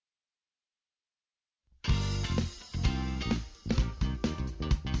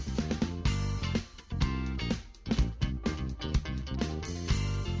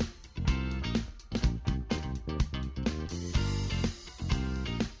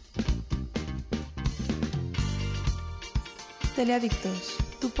Teleadictos,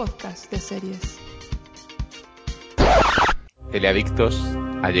 tu podcast de series. Teleadictos,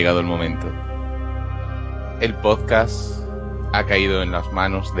 ha llegado el momento. El podcast ha caído en las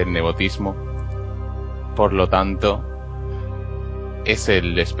manos del nepotismo. Por lo tanto, es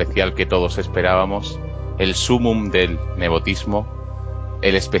el especial que todos esperábamos, el sumum del nepotismo,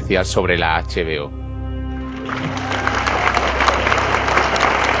 el especial sobre la HBO.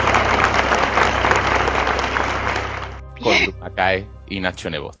 Con Macae y Nacho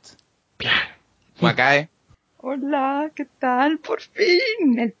Nebot. Macae. Hola, ¿qué tal? Por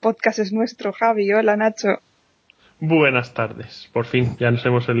fin. El podcast es nuestro, Javi. Hola, Nacho. Buenas tardes. Por fin, ya nos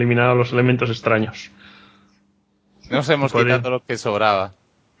hemos eliminado los elementos extraños. Nos hemos quitado lo que sobraba.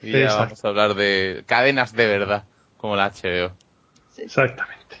 Y ya vamos a hablar de cadenas de verdad, como la HBO. Sí.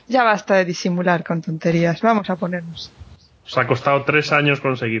 Exactamente. Ya basta de disimular con tonterías. Vamos a ponernos. Os ha costado 3 años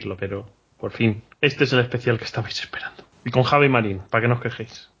conseguirlo, pero por fin. Este es el especial que estabais esperando. Y con Javi Marín, para que no os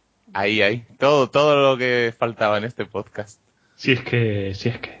quejéis. Ahí. Todo lo que faltaba en este podcast. Si es que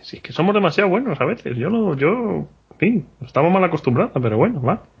somos demasiado buenos a veces. En fin, estamos mal acostumbrados, pero bueno,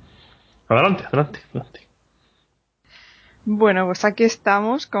 va. Adelante. Bueno, pues aquí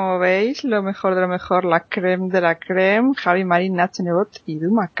estamos, como veis, lo mejor de lo mejor, la creme de la creme, Javi Marín, Nacho Nebot y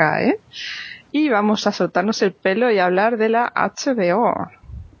Macae. Y vamos a soltarnos el pelo y hablar de la HBO.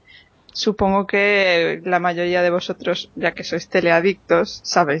 Supongo que la mayoría de vosotros, ya que sois teleadictos,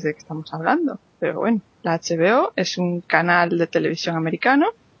 sabéis de qué estamos hablando. Pero bueno, la HBO es un canal de televisión americano,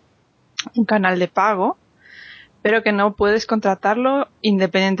 un canal de pago, pero que no puedes contratarlo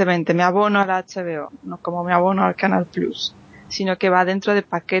independientemente. Me abono a la HBO, no como me abono al Canal Plus, sino que va dentro de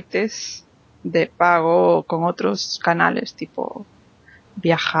paquetes de pago con otros canales tipo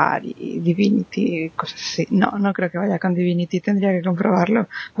Viajar y Divinity, cosas así. No creo que vaya con Divinity, tendría que comprobarlo.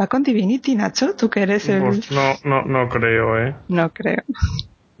 ¿Va con Divinity, Nacho? ¿Tú que eres el...? Pues no creo, No creo.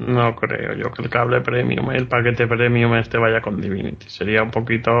 No creo yo que el cable premium, el paquete premium vaya con Divinity. Sería un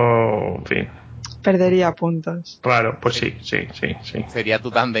poquito, en fin. Perdería puntos. Claro, pues sí. Sería tu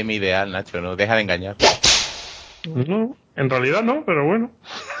tándem ideal, Nacho, no deja de engañar. No, en realidad no, pero bueno.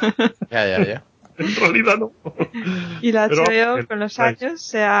 Ya. En realidad no. Y la Pero, HBO con los años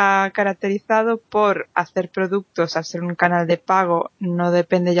se ha caracterizado por hacer productos, al ser un canal de pago, no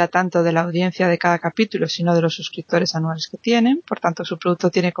depende ya tanto de la audiencia de cada capítulo, sino de los suscriptores anuales que tienen. Por tanto, su producto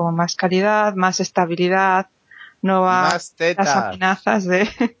tiene como más calidad, más estabilidad, no va a las amenazas de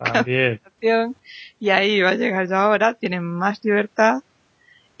cancelación. Y ahí va a llegar ya ahora, tienen más libertad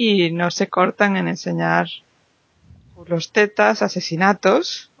y no se cortan en enseñar los tetas,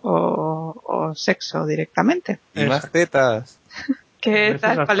 asesinatos o sexo directamente. Y más tetas. ¿Qué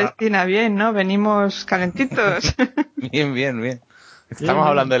tal, Palestina? Bien, ¿no? Venimos calentitos. Bien. Estamos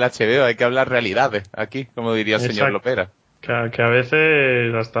hablando del HBO, hay que hablar realidades aquí, como diría el señor Lopera. Que a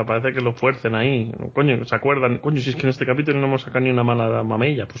veces hasta parece que lo fuercen ahí. Coño, ¿se acuerdan? Coño, si es que en este capítulo no hemos sacado ni una mala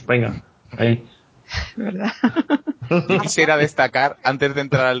mamella, pues venga, ahí. ¿Verdad? Yo quisiera destacar, antes de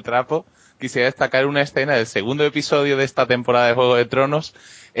entrar al trapo, una escena del segundo episodio de esta temporada de Juego de Tronos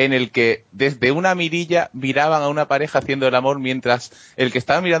en el que desde una mirilla miraban a una pareja haciendo el amor mientras el que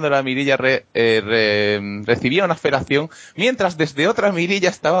estaba mirando la mirilla recibía una felación, mientras desde otra mirilla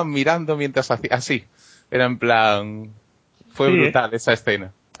estaban mirando mientras hacía así. Era en plan... Fue brutal esa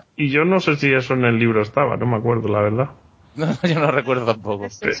escena. Y yo no sé si eso en el libro estaba, no me acuerdo, la verdad. No, yo no recuerdo tampoco.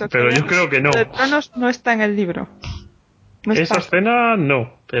 Pero yo creo que no. Juego de Tronos no está en el libro. No esa escena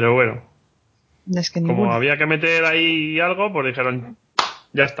no, pero bueno. Es que como ninguna. había que meter ahí algo, pues dijeron,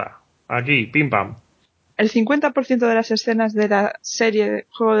 ya está, aquí, pim pam. El 50% de las escenas de la serie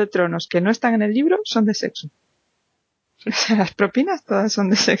Juego de Tronos que no están en el libro son de sexo. ¿Sí? O sea, las propinas todas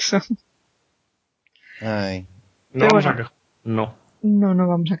son de sexo. Ay. No vamos a quejar. No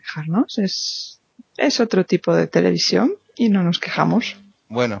vamos a quejarnos. Es otro tipo de televisión y no nos quejamos.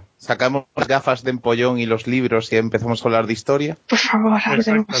 Bueno, sacamos las gafas de empollón y los libros y empezamos a hablar de historia. Por favor,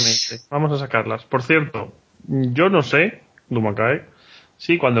 exactamente. Vamos a sacarlas. Por cierto, yo no sé, Dumacae,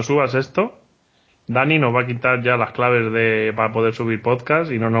 si cuando subas esto, Dani nos va a quitar ya las claves para poder subir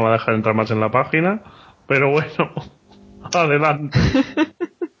podcast y no nos va a dejar entrar más en la página. Pero bueno, adelante.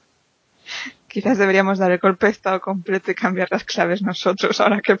 Quizás deberíamos dar el golpe de estado completo y cambiar las claves nosotros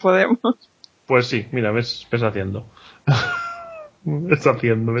ahora que podemos. Pues sí, mira, ves haciendo. ves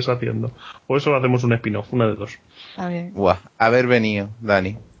haciendo. O eso hacemos un spin-off, una de dos. Está bien. Buah, haber venido,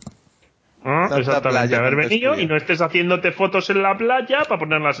 Dani. Exactamente, haber venido y no estés haciéndote fotos en la playa para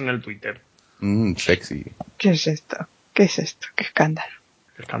ponerlas en el Twitter. Sexy. ¿Qué es esto? ¿Qué escándalo?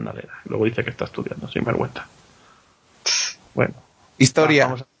 Qué escandalera. Luego dice que está estudiando, sin vergüenza. Bueno.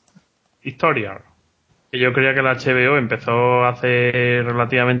 Historia. Historia. Que yo creía que la HBO empezó hace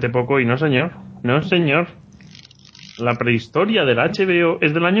relativamente poco y no, señor. No, señor. La prehistoria de la HBO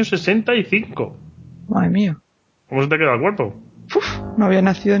es del año 65. Madre mía. ¿Cómo se te queda el cuerpo? No había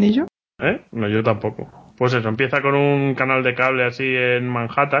nacido ni yo. No, yo tampoco. Pues eso, empieza con un canal de cable así en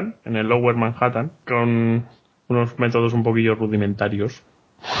Manhattan, en el Lower Manhattan, con unos métodos un poquillo rudimentarios.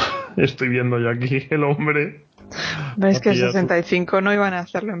 Estoy viendo yo aquí el hombre. Veis que en Hacía 65 no iban a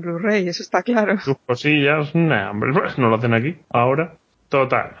hacerlo en Blu-ray, eso está claro. sus cosillas. Nah, hombre, pues no lo hacen aquí, ahora.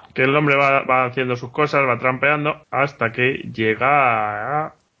 Total, que el hombre va haciendo sus cosas, va trampeando, hasta que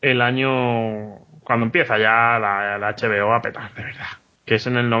llega el año... Cuando empieza ya la HBO a petar, de verdad. Que es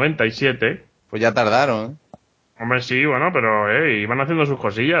en el 97. Pues ya tardaron, ¿eh? Hombre, sí, bueno, pero iban haciendo sus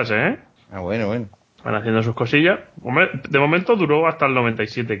cosillas, ¿eh? Ah, bueno. Van haciendo sus cosillas. Hombre, de momento duró hasta el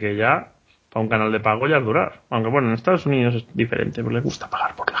 97, que ya para un canal de pago ya es durar. Aunque bueno, en Estados Unidos es diferente, pues les gusta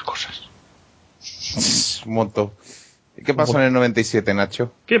pagar por las cosas. Un montón. ¿Y qué pasó en el 97,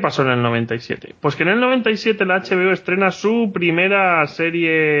 Nacho? ¿Qué pasó en el 97? Pues que en el 97 la HBO estrena su primera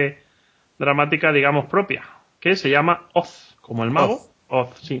serie dramática, digamos, propia, que se llama Oz, como el mago.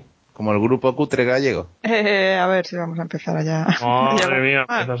 Oz, sí. Como el grupo cutre gallego. A ver si vamos a empezar allá. Madre mía,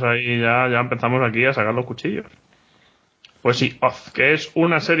 empiezas ahí, ya empezamos aquí a sacar los cuchillos. Pues sí, Oz, que es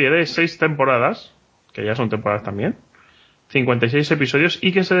una serie de 6 temporadas, que ya son temporadas también, 56 episodios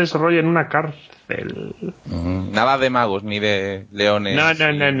y que se desarrolla en una cárcel. Nada de magos, ni de leones. No hay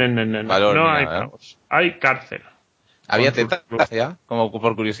nada, magos, hay cárcel. ¿Había tetas ya? Como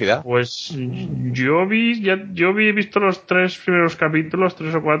por curiosidad. Pues yo he visto los 3 primeros capítulos,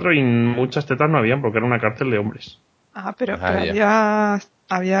 3 o 4, y muchas tetas no habían porque era una cárcel de hombres. Pero ¿había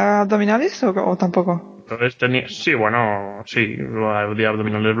abdominales o tampoco? Entonces sí, había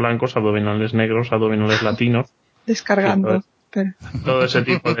abdominales blancos, abdominales negros, abdominales latinos. Descargando. Todo ese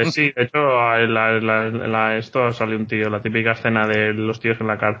tipo de... Sí, de hecho, esto sale un tío, la típica escena de los tíos en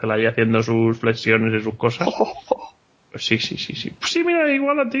la cárcel ahí haciendo sus flexiones y sus cosas. Pues sí. Pues sí, mira,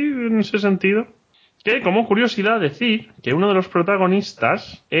 igual a ti en ese sentido. Que, como curiosidad, decir que uno de los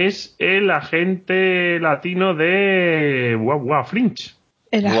protagonistas es el agente latino de Fringe.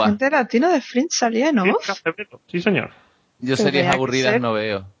 ¿El agente latino de Fringe salía en Oz? Sí, señor. Yo series aburridas no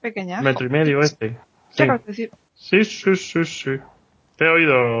veo. Pequeñajo. 1,5 metros este. ¿Qué acabas de decir? Sí. Te he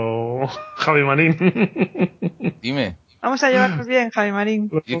oído, Javi Marín. Dime. Vamos a llevarnos bien, Javi Marín.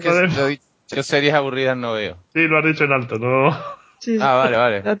 Y es que yo series aburridas no veo. Sí, lo has dicho en alto, ¿no? Sí,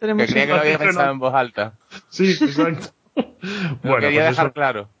 vale. Ya tenemos que creía que lo había pensado en voz alta. Sí, exacto. Bueno, quería pues dejar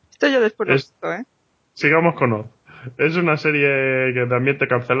claro. Esto yo después lo esto, ¿eh? Sigamos con Oz. Es una serie que de ambiente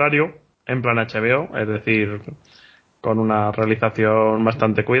carcelario, en plan HBO, es decir, con una realización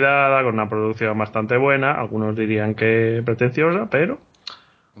bastante cuidada, con una producción bastante buena, algunos dirían que pretenciosa, pero...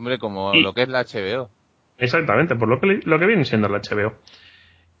 Hombre, como lo que es la HBO. Exactamente, por lo que viene siendo la HBO.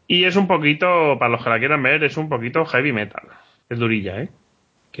 Y es un poquito, para los que la quieran ver, es un poquito heavy metal. Es durilla,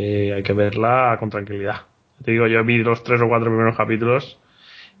 que hay que verla con tranquilidad. Te digo, yo vi los 3 o 4 primeros capítulos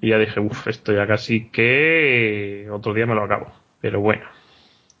y ya dije, esto ya casi que otro día me lo acabo. Pero bueno,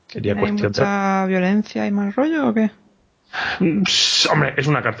 sería cuestión ¿Mucha violencia y mal rollo o qué? Hombre, es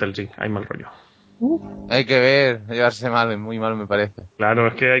una cárcel, sí, hay mal rollo. Hay que ver, llevarse mal, muy mal me parece. Claro,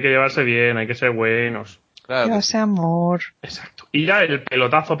 es que hay que llevarse bien, hay que ser buenos. Claro. Llevarse amor. Exacto. Y ya el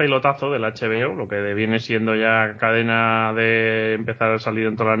pelotazo del HBO, lo que viene siendo ya cadena de empezar a salir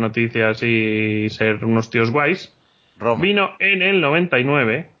en todas las noticias y ser unos tíos guays, Roma. Vino en el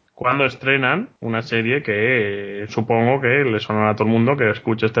 99, cuando estrenan una serie que supongo que le sonará a todo el mundo que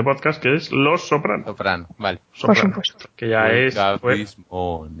escuche este podcast, que es Los Soprano. Vale. Soprano, Por supuesto. que ya exacto.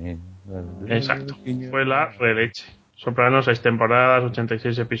 Fue la releche. Soprano, 6 temporadas,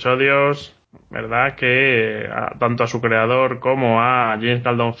 86 episodios. ¿Verdad? Que tanto a su creador como a James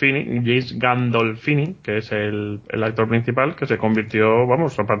Gandolfini, que es el actor principal, que se convirtió,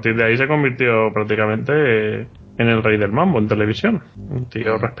 a partir de ahí se convirtió prácticamente en el rey del mambo en televisión. Un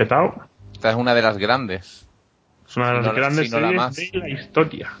tío respetado. Esta es una de las grandes. Es una de las grandes series de la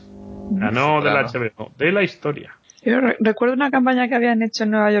historia. No de la HBO, de la historia. Yo recuerdo una campaña que habían hecho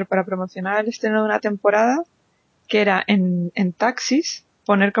en Nueva York para promocionar el estreno de una temporada, que era en taxis,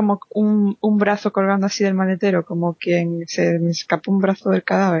 poner como un brazo colgando así del maletero, como quien se me escapó un brazo del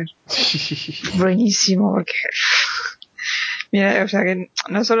cadáver. Buenísimo, porque... Mira, o sea que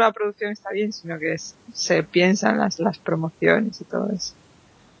no solo la producción está bien, sino que se piensan las promociones y todo eso.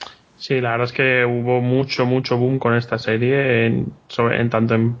 Sí, la verdad es que hubo mucho boom con esta serie,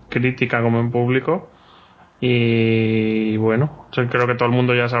 tanto en crítica como en público. Y bueno, creo que todo el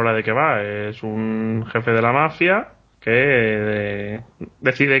mundo ya sabrá de qué va. Es un jefe de la mafia que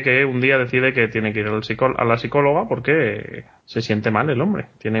decide que tiene que ir a la psicóloga porque se siente mal el hombre.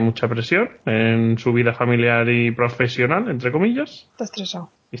 Tiene mucha presión en su vida familiar y profesional, entre comillas. Está estresado.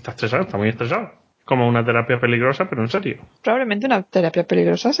 Y está estresado, está muy estresado. Como una terapia peligrosa, pero en serio. Probablemente una terapia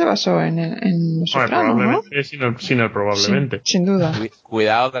peligrosa se basó en Los Soprano, probablemente, ¿no? sin el probablemente. Sí, sin duda.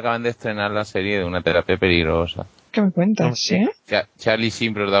 Cuidado que acaban de estrenar la serie de una terapia peligrosa. ¿Qué me cuentas? No, ¿Sí? Charlie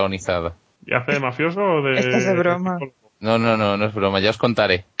Sheen protagonizada. ¿Y hace de mafioso o de...? Estás de broma. No es broma, ya os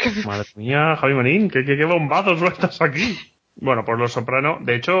contaré. Madre mía, Javi Marín, qué bombazos sueltas aquí. Bueno, por Los Soprano,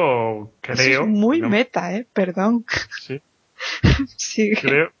 de hecho, creo... Eso es muy meta, perdón. Sí. Sí.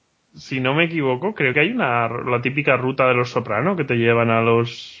 Creo, si no me equivoco, creo que hay la típica ruta de Los Soprano que te llevan a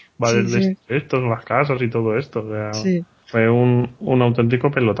los bares Sí. de estos, las casas y todo esto. O sea, Sí. fue un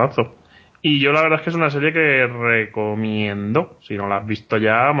auténtico pelotazo. Y yo la verdad es que es una serie que recomiendo. Si no la has visto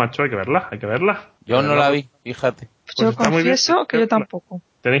ya, macho, hay que verla. Yo no la vi, fíjate. Yo está muy bien. confieso que yo tampoco.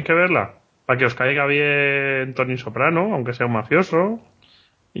 Tenéis que verla. Para que os caiga bien Tony Soprano, aunque sea un mafioso.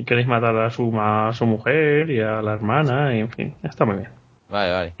 Y queréis matar a su mujer y a la hermana, y en fin, está muy bien.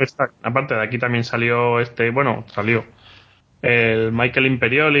 Vale. Aparte de aquí también salió el Michael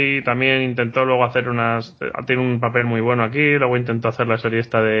Imperioli, también intentó luego hacer tiene un papel muy bueno aquí, luego intentó hacer la serie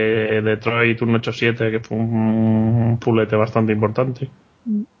esta de Detroit 187, que fue un pulete bastante importante,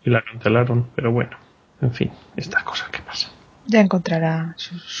 y la cancelaron, pero bueno, en fin, estas cosas que pasan. Ya encontrará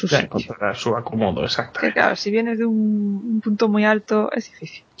su Ya sitio. encontrará su acomodo, Que exactamente. claro, si vienes de un punto muy alto, es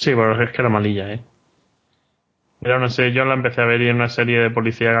difícil. Sí, bueno, es que era malilla, Era una serie, yo la empecé a ver y era una serie de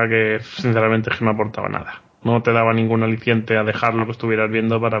policía que sinceramente es que no aportaba nada. No te daba ningún aliciente a dejar lo que estuvieras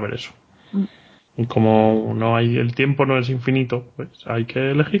viendo para ver eso. Y como el tiempo no es infinito, pues hay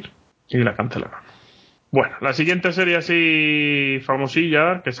que elegir. Y la cancelaron. Bueno, la siguiente serie así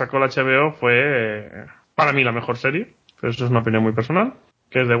famosilla que sacó la HBO fue para mí la mejor serie, pero eso es una opinión muy personal,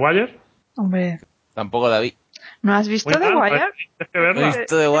 que es The Wire. Hombre, Tampoco la vi. ¿no has visto Muy The mal, Wire? tienes que verla. No he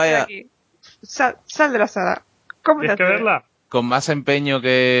visto The Wire. Sal de la sala. ¿Cómo te Tienes que atreves? verla. ¿Con más empeño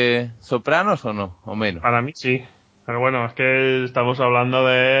que Sopranos o no? ¿O menos? Para mí sí. Pero bueno, es que estamos hablando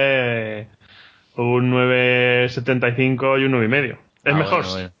de un 9,75 y un 9,5. Es mejor,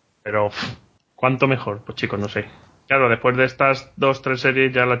 Bueno. pero ¿cuánto mejor? Pues chicos, no sé. Claro, después de estas 2-3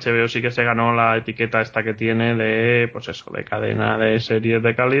 series ya la HBO sí que se ganó la etiqueta esta que tiene de, pues eso, de cadena de series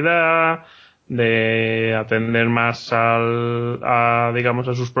de calidad, de atender más digamos,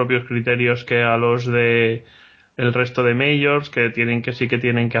 a sus propios criterios que a los de el resto de majors, que sí que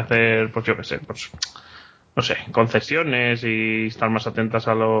tienen que hacer, pues yo qué sé, pues no sé, concesiones y estar más atentas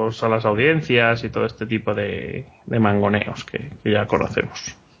a las audiencias y todo este tipo de mangoneos que ya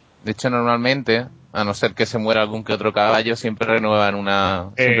conocemos. De hecho, normalmente, a no ser que se muera algún que otro caballo, siempre renuevan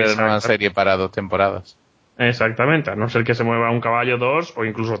serie para 2 temporadas. Exactamente, a no ser que se mueva un caballo, 2 o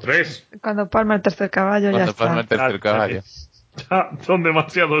incluso 3. Cuando palma el tercer caballo ya Cuando está. palma el tercer caballo. Ya son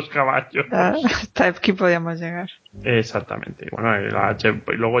demasiados caballos. Hasta aquí podíamos llegar. Exactamente. Bueno, y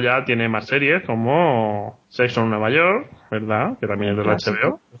luego ya tiene más series como Sexo en Nueva York, ¿verdad? Que también es de la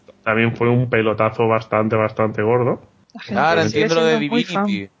HBO. También fue un pelotazo bastante gordo. Ahora entiendo lo de muy fan.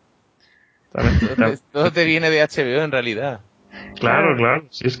 Divinity. Todo te viene de HBO en realidad. Claro.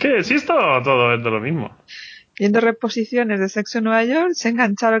 Si es que sí, todo es de lo mismo. Viendo reposiciones de Sexo en Nueva York, se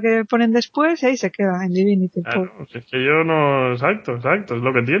engancha a lo que ponen después y ahí se queda en Divinity. Claro, es que yo no... Exacto, es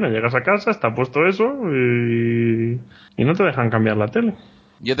lo que tiene. Llegas a casa, está puesto eso y no te dejan cambiar la tele.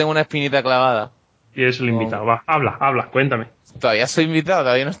 Yo tengo una espinita clavada. Y es el invitado. Va, habla, cuéntame. Todavía soy invitado,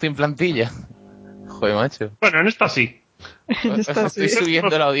 todavía no estoy en plantilla. Joder, macho. Bueno, en esta sí. Estoy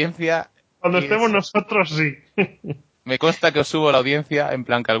subiendo la audiencia. Cuando estemos nosotros, sí. Me consta que os subo la audiencia, en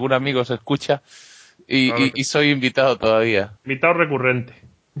plan que algún amigo se escucha y soy invitado todavía. Invitado recurrente.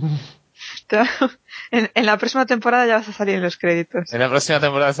 En la próxima temporada ya vas a salir en los créditos. En la próxima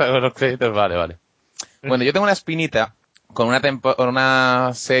temporada salgo los créditos, vale. Bueno, yo tengo una espinita con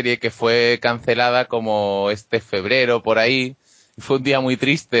una serie que fue cancelada como este febrero, por ahí. Fue un día muy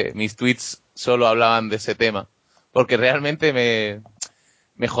triste, mis tweets solo hablaban de ese tema. Porque realmente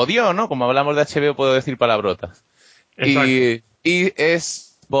me jodió, ¿no? Como hablamos de HBO puedo decir palabrotas. Y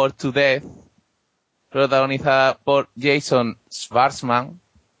es Bored to Death, protagonizada por Jason Schwartzman,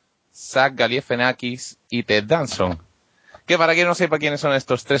 Zach Galifianakis y Ted Danson. Que para quien no sepa quiénes son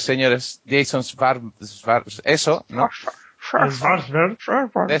estos 3 señores, Jason Schwartzman, eso, ¿no?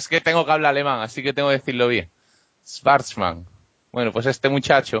 Es que tengo que hablar alemán, así que tengo que decirlo bien. Schwartzman. Bueno, pues este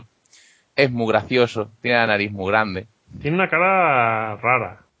muchacho es muy gracioso, tiene la nariz muy grande. Tiene una cara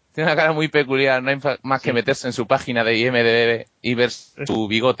rara. Tiene una cara muy peculiar, no hay más que meterse en su página de IMDb y ver su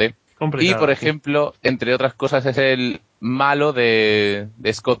bigote. Y, por ejemplo, entre otras cosas, es el malo de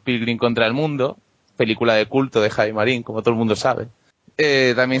Scott Pilgrim contra el mundo, película de culto de Javi Marín, como todo el mundo sabe.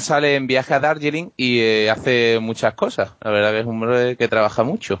 También sale en Viaje a Darjeeling y hace muchas cosas. La verdad que es un hombre que trabaja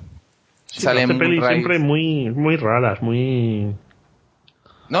mucho. Sí, Sale hace en pelis Moonrise. siempre muy raras, muy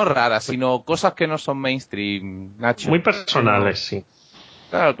No raras, sino cosas que no son mainstream, Nacho. muy personales, sí.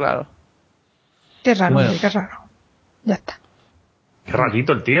 Claro. Qué raro, Bueno. hombre, qué raro. Ya está. Qué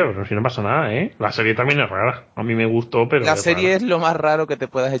rarito el tío, pero si no pasa nada, ¿eh? La serie también es rara. A mí me gustó, pero La es serie rara. es lo más raro que te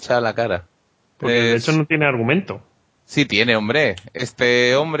puedas echar a la cara. Porque de hecho no tiene argumento. Sí tiene, hombre.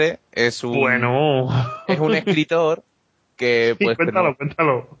 Este hombre es Bueno. es un escritor que, Sí, pues, cuéntalo.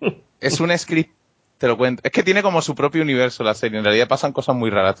 es un escritor. Te lo cuento. Es que tiene como su propio universo la serie. En realidad pasan cosas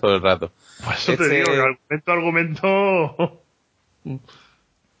muy raras todo el rato. Por eso te digo que argumento.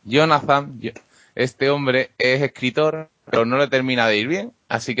 Jonathan, este hombre es escritor, pero no le termina de ir bien,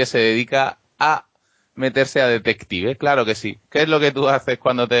 así que se dedica a meterse a detective, claro que sí. ¿Qué es lo que tú haces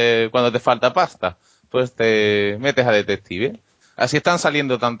cuando te falta pasta? Pues te metes a detective. Así están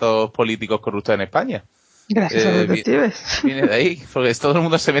saliendo tantos políticos corruptos en España. Gracias a los detectives. Viene de ahí, porque todo el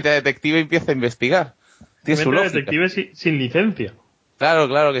mundo se mete a detective y empieza a investigar. Tiene Se su mete a lógica. detective sin licencia.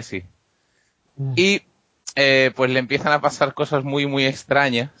 Claro que sí. Y pues le empiezan a pasar cosas muy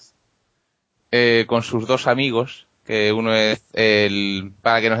extrañas con sus dos amigos, que uno es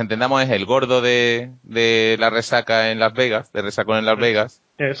para que nos entendamos, es el gordo de la resaca en Las Vegas, de Resacón en Las Vegas.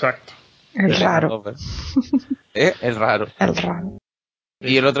 Exacto. El raro. El raro. El raro.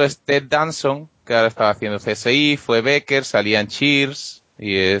 Y el otro es Ted Danson, que ahora estaba haciendo CSI, fue Becker, salía en Cheers,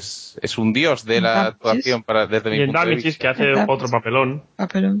 y es un dios de la actuación desde mi y en punto de Damages, vista. que hace otro papelón.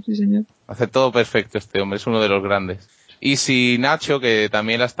 Papelón, sí señor. Hace todo perfecto este hombre, es uno de los grandes. Y si Nacho, que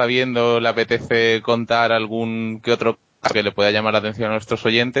también la está viendo, le apetece contar algún que otro caso que le pueda llamar la atención a nuestros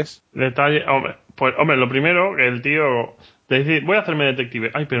oyentes. Detalle, hombre, lo primero, que el tío te dice, voy a hacerme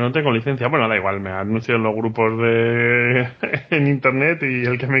detective. Ay, pero no tengo licencia. Bueno, da igual, me anuncio en los grupos en internet y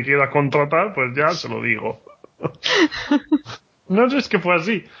el que me quiera contratar, pues ya se lo digo. No sé, es que fue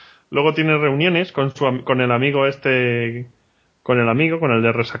así. Luego tiene reuniones con el amigo con el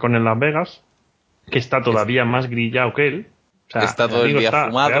de Resacón en Las Vegas, que está todavía más grillado que él. O sea, Está el todo el amigo día está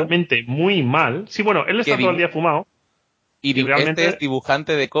fumado. realmente muy mal. Sí, bueno, él está todo el día fumado. Y realmente este es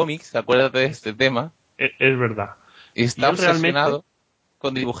dibujante de cómics, acuérdate de este tema. Es verdad. Y está obsesionado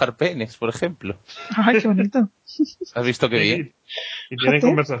con dibujar penes, por ejemplo. Ay, qué bonito. ¿Has visto qué bien? Y tienen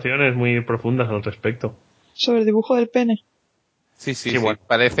conversaciones muy profundas al respecto. Sobre el dibujo del pene. Sí. Bueno.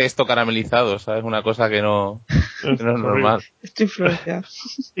 Parece esto caramelizado, ¿sabes? Una cosa que no es normal. Estoy influenciado.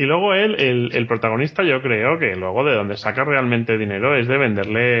 Y luego el protagonista, yo creo que luego de donde saca realmente dinero es de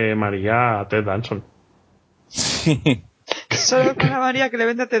venderle María a Ted Danson. Sí. Solo con la María que le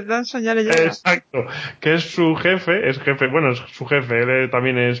vende a Ted Danson ya le llega. Exacto. Que es su jefe, es su jefe. Él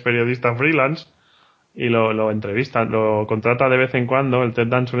también es periodista freelance y lo entrevista, lo contrata de vez en cuando, el Ted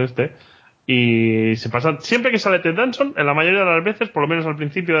Danson este. Y se pasa, siempre que sale Ted Danson, en la mayoría de las veces, por lo menos al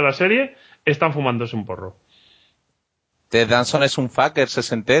principio de la serie, están fumándose un porro. Ted Danson es un fucker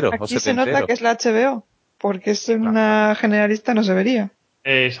sesentero. Aquí se nota que es la HBO, porque es una generalista no se vería.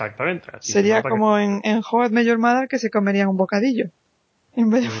 Exactamente. Sería como en How I Met Your Mother, que se comerían un bocadillo en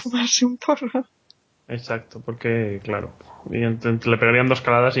vez de fumarse un porro. Exacto, porque, claro, le pegarían 2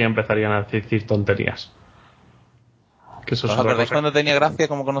 caladas y ya empezarían a decir tonterías. Que eso ¿Os acordáis cuando tenía gracia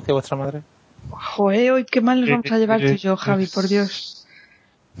cómo conocía a vuestra madre? Joder, hoy qué mal nos vamos a llevar tú y yo, Javi, por Dios.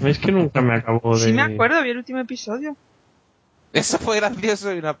 Es que nunca me acabo de... Sí me acuerdo, vi el último episodio. Eso fue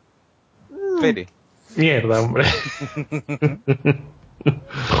gracioso y una... Pere. Mierda, hombre.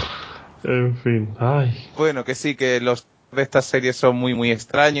 En fin, ay. Bueno, que sí, que los de estas series son muy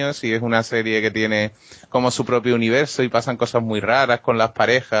extraños y es una serie que tiene como su propio universo y pasan cosas muy raras con las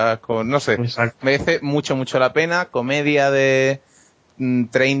parejas, no sé. Exacto. Merece mucho la pena. Comedia de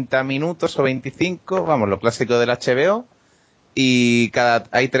 30 minutos o 25, vamos, lo clásico del HBO. Y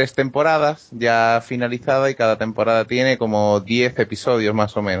hay 3 temporadas ya finalizadas y cada temporada tiene como 10 episodios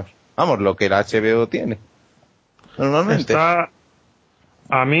más o menos. Vamos, lo que la HBO tiene normalmente.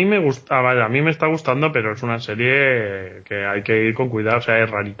 A mí me gusta, vale, a mí me está gustando, pero es una serie que hay que ir con cuidado, o sea, es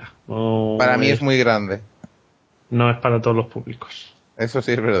rarita. No para mí es muy grande. No es para todos los públicos. Eso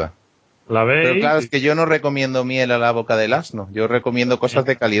sí es verdad. La veis. Pero claro, es que yo no recomiendo miel a la boca del asno. Yo recomiendo cosas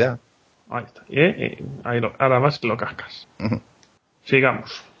de calidad. Ahí está. Ahora más lo cascas.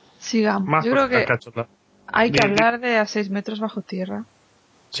 Sigamos. Sigamos. Yo creo que hay que hablar de A 6 metros bajo tierra.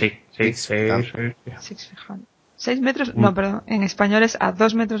 Sí. 6 metros, no, perdón, en español es A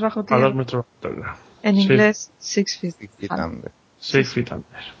 2 metros bajo tierra. A 2 metros bajo tierra. En inglés, 6 feet under. 6 feet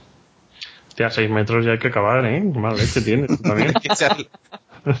under. Hostia, 6 metros ya hay que acabar, ¿eh? Mal leche tienes también.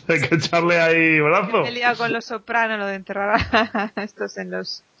 Hay que echarle ahí brazo. Me he liado con los Sopranos, lo de enterrar a estos en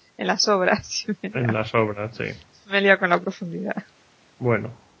las obras. En las obras, sí. Me he liado con la profundidad. Bueno,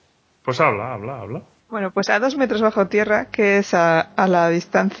 pues habla. Bueno, pues a 2 metros bajo tierra, que es a la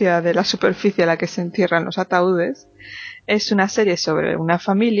distancia de la superficie a la que se entierran los ataúdes, es una serie sobre una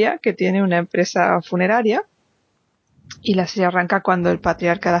familia que tiene una empresa funeraria y la serie arranca cuando el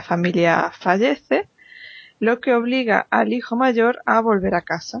patriarca de la familia fallece, lo que obliga al hijo mayor a volver a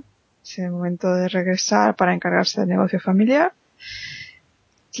casa. Es el momento de regresar para encargarse del negocio familiar.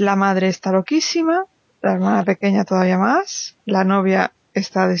 La madre está loquísima, la hermana pequeña todavía más, la novia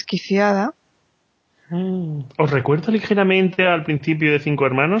está desquiciada. ¿Os recuerdo ligeramente al principio de 5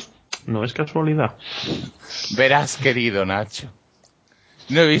 hermanos? No es casualidad. Verás, querido Nacho.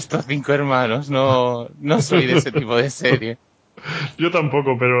 No he visto 5 hermanos, no soy de ese tipo de serie. Yo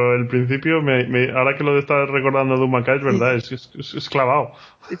tampoco, pero el principio, ahora que lo estás recordando de Maca, es verdad, es clavado.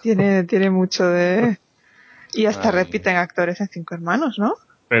 Tiene mucho de... Y hasta Madre repiten actores en 5 hermanos, ¿no?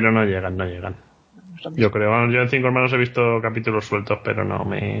 Pero no llegan. Yo creo, bueno, yo en 5 hermanos he visto capítulos sueltos, pero no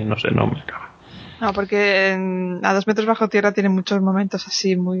me acaba. No, porque a 2 metros bajo tierra tiene muchos momentos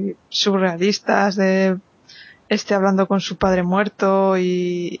así muy surrealistas de hablando con su padre muerto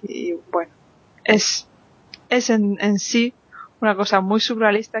y bueno, es en sí una cosa muy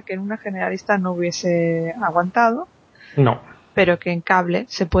surrealista que en una generalista no hubiese aguantado. No. Pero que en cable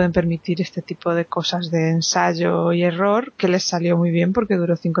se pueden permitir este tipo de cosas de ensayo y error que les salió muy bien porque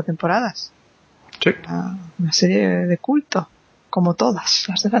duró 5 temporadas. Sí. Una serie de culto, como todas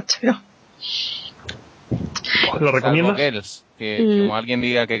las de HBO. ¿Lo recomiendas? Girls, que como alguien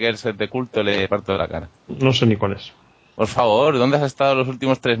diga que Girls es de culto, le parto de la cara. No sé ni cuál es. Por favor, ¿dónde has estado los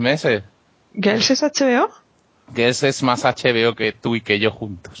últimos 3 meses? ¿Girls es HBO? Girls es más HBO que tú y que yo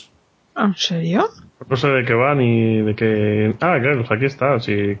juntos. ¿En serio? No sé de qué va ni de qué... Ah, claro, aquí está,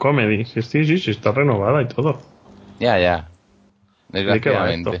 sí, comedy. Sí, está renovada y todo. Ya. ¿De qué va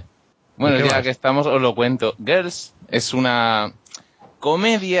Desgraciadamente. esto? Bueno, ¿De qué ya va que esto? estamos, os lo cuento. Girls es una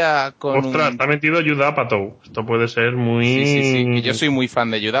comedia con Ostras, te ha metido Judd Apatow. Esto puede ser muy... Sí, que yo soy muy fan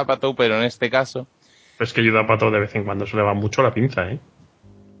de Judd Apatow, pero en este caso... Pues que Judd Apatow de vez en cuando se le va mucho la pinza, ¿eh?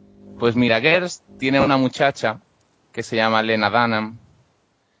 Pues mira, Girls tiene una muchacha que se llama Lena Dunham,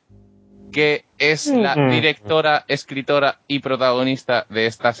 que es la directora, escritora y protagonista de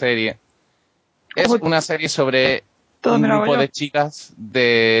esta serie. Es una serie sobre un grupo de chicas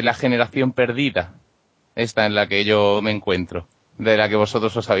de la generación perdida, esta en la que yo me encuentro, de la que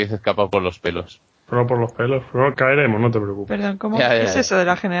vosotros os habéis escapado por los pelos. Solo por los pelos, no caeremos, no te preocupes. Perdón, ¿cómo es eso de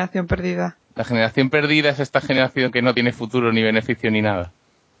la generación perdida? La generación perdida es esta generación que no tiene futuro ni beneficio ni nada.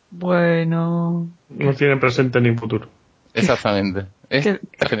 Bueno... No tiene presente ni futuro. Exactamente. Es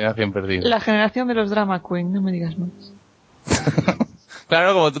la generación perdida. La generación de los drama queen, no me digas más.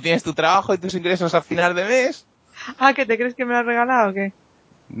 Claro, como tú tienes tu trabajo y tus ingresos a final de mes. Ah, ¿que te crees que me lo has regalado o qué?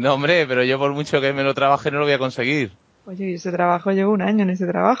 No, hombre, pero yo por mucho que me lo trabaje no lo voy a conseguir. Oye, ese trabajo, llevo 1 año en ese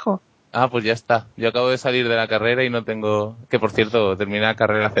trabajo. Ah, pues ya está. Yo acabo de salir de la carrera y no tengo... Que, por cierto, terminé la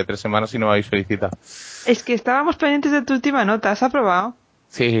carrera hace 3 semanas y no me habéis felicitado. Es que estábamos pendientes de tu última nota. ¿Has aprobado?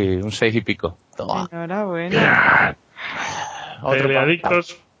 Sí, un 6 y pico. Toma. Enhorabuena.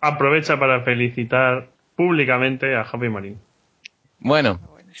 Teleadictos aprovecha para felicitar públicamente a Javi Marín. Bueno,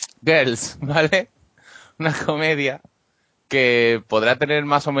 Girls, ¿vale? Una comedia que podrá tener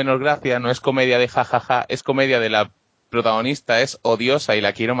más o menos gracia. No es comedia de jajaja, es comedia de la protagonista, es odiosa y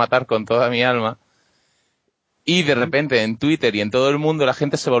la quiero matar con toda mi alma. Y de repente en Twitter y en todo el mundo la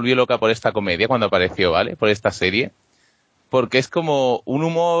gente se volvió loca por esta comedia cuando apareció, ¿vale? Por esta serie. Porque es como un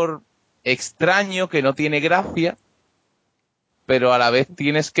humor extraño que no tiene gracia, pero a la vez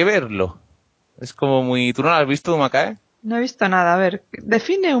tienes que verlo. Es como muy... ¿Tú no lo has visto, Macae? No he visto nada. A ver,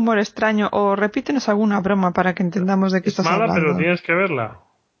 define humor extraño o repítenos alguna broma para que entendamos de qué estás hablando. Es mala, pero tienes que verla.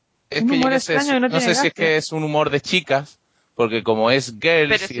 Es que yo qué sé, no sé si es que es un humor de chicas, porque como es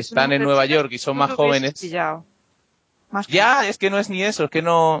Girls y están en Nueva York y son más jóvenes... Ya, es que no es ni eso, es que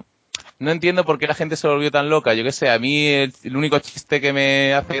no entiendo por qué la gente se volvió tan loca. Yo qué sé, a mí el único chiste que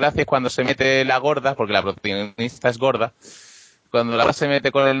me hace gracia es cuando se mete la gorda, porque la protagonista es gorda, cuando la se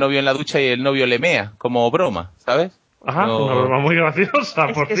mete con el novio en la ducha y el novio le mea, como broma, ¿sabes? Ajá, una broma muy graciosa,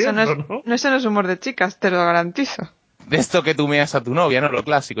 por que cierto, eso no es humor de chicas, te lo garantizo. De esto que tú meas a tu novia, ¿no? Lo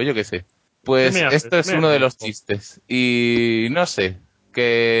clásico, yo qué sé. Pues esto es uno de los chistes. Y no sé,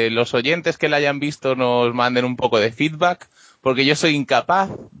 que los oyentes que la hayan visto nos manden un poco de feedback, porque yo soy incapaz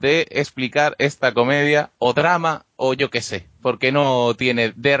de explicar esta comedia o drama o yo qué sé, porque no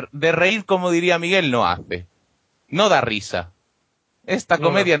tiene... De reír, como diría Miguel, no hace. No da risa. Esta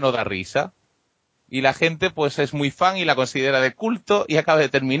comedia no da risa. y la gente pues es muy fan y la considera de culto y acaba de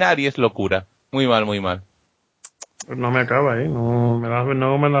terminar y es locura. Muy mal, muy mal. Pues no me acaba, no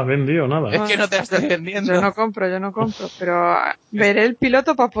me las has vendido nada. Es que no te la estoy vendiendo. Yo no compro, pero veré el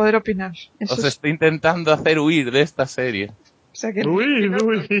piloto para poder opinar. Eso Os estoy intentando hacer huir de esta serie. O sea que Uy.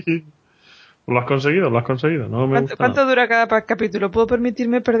 Lo has conseguido. No me gusta. ¿Cuánto dura cada capítulo? ¿Puedo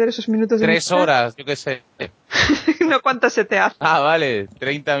permitirme perder esos minutos de 3 horas, yo qué sé. No, ¿cuántas se te hace? Ah, vale,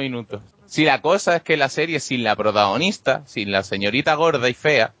 30 minutos. Si la cosa es que la serie sin la protagonista, sin la señorita gorda y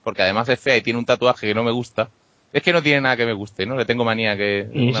fea, porque además es fea y tiene un tatuaje que no me gusta, es que no tiene nada que me guste, ¿no? Le tengo manía que...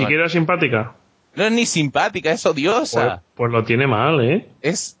 ¿Y ni siquiera es simpática? No es ni simpática, es odiosa. Pues lo tiene mal, ¿eh?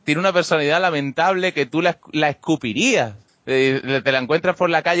 Tiene una personalidad lamentable que tú la escupirías. Te la encuentras por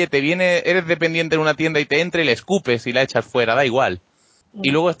la calle, eres dependiente en una tienda y te entra y le escupes y la echas fuera, da igual.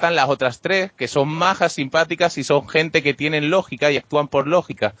 Y luego están las otras 3, que son majas, simpáticas y son gente que tienen lógica y actúan por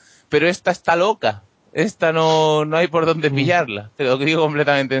lógica. Pero esta está loca. Esta no hay por dónde pillarla. Te lo digo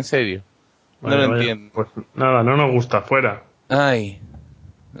completamente en serio. No lo entiendo. Pues nada, no nos gusta, fuera. Ay.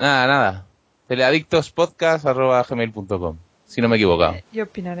 Nada. Teleadictospodcast@gmail.com, si no me he equivocado. Yo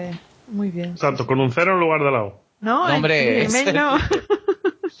opinaré. Muy bien. Tanto, con un 0 en lugar de la O. No, hombre, en email no.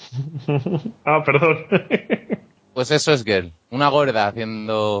 Perdón. Pues eso es Girl. Una gorda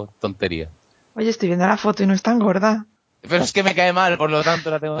haciendo tonterías. Oye, estoy viendo la foto y no es tan gorda. Pero es que me cae mal, por lo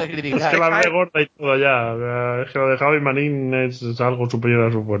tanto la tengo que criticar. Es que la ve gorda y todo ya. Es que lo de Javi Marín es algo superior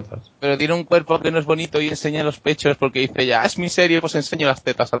a sus fuerzas. Pero tiene un cuerpo que no es bonito y enseña los pechos porque dice ya, es mi serie, pues enseño las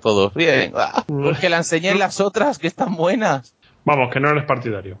tetas a todos. Bien, porque la enseñé en las otras, que están buenas. Vamos, que no eres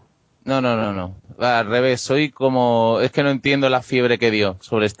partidario. No. Al revés, soy como... Es que no entiendo la fiebre que dio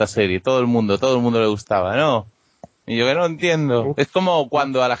sobre esta serie. Todo el mundo le gustaba, ¿no? Y yo que no entiendo. Es como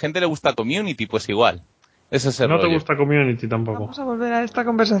cuando a la gente le gusta Community, pues igual. Ese es el No rollo. te gusta Community tampoco. Vamos a volver a esta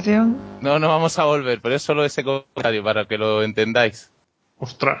conversación. No vamos a volver, pero es solo ese comentario para que lo entendáis.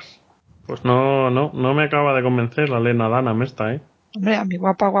 Ostras. Pues no me acaba de convencer la Lena Dunham esta, ¿eh? Hombre, a mí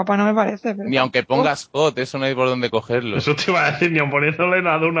guapa no me parece. Pero Ni aunque pongas hot, eso no hay por dónde cogerlo. Eso te iba a decir, ni aun poniendo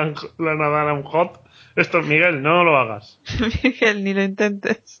Lena Dunham hot. Esto es Miguel, no lo hagas. Miguel, ni lo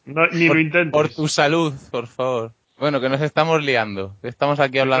intentes. No, ni lo intentes. Por tu salud, por favor. Bueno, que nos estamos liando. Estamos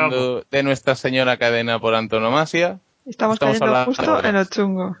aquí hablando de Nuestra Señora Cadena por antonomasia. Estamos cayendo justo en lo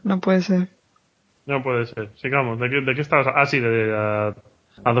chungo. No puede ser. No puede ser. Sigamos. ¿De qué estabas? Ah, sí, a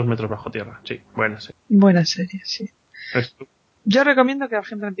 2 metros bajo tierra. Sí, buena serie. Buena serie, sí. Esto. Yo recomiendo que la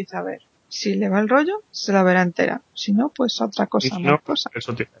gente la empiece a ver. Si le va el rollo, se la verá entera. Si no, pues otra cosa, Si más no, cosa.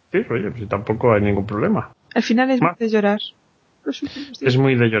 eso te iba a decir, oye, pues tampoco hay ningún problema. Al final es Más. de llorar. Es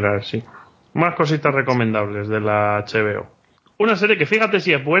muy de llorar, sí. Más cositas recomendables de la HBO. Una serie que fíjate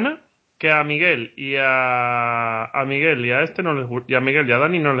si es buena, que a Miguel y a Miguel y a este no les y a Miguel y a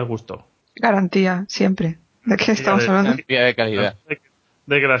Dani no les gustó. Garantía, siempre. ¿De qué estamos hablando? Garantía de calidad.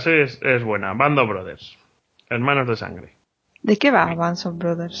 De que la serie es buena. Band of Brothers. Hermanos de sangre. ¿De qué va Band of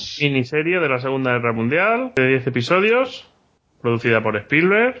Brothers? Miniserie de la Segunda Guerra Mundial, de 10 episodios, producida por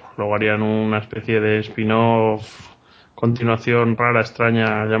Spielberg. Luego harían una especie de spin-off, continuación rara,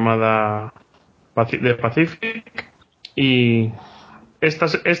 extraña, llamada The Pacific. Y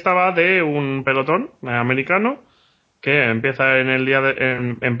esta va de un pelotón americano que empieza en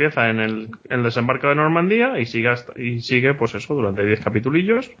el desembarco de Normandía y sigue pues eso durante 10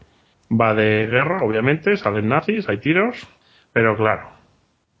 capitulillos. Va de guerra, obviamente, salen nazis, hay tiros, pero claro,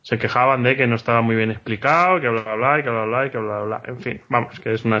 se quejaban de que no estaba muy bien explicado, que bla bla y que bla bla y que bla bla. En fin, vamos,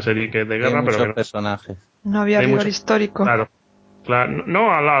 que es una serie que es de guerra, Hay pero muchos que personajes. No había hay rigor mucho- histórico. Claro,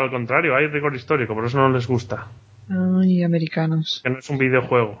 no, al contrario, hay rigor histórico, por eso no les gusta, Ay, americanos. que no es un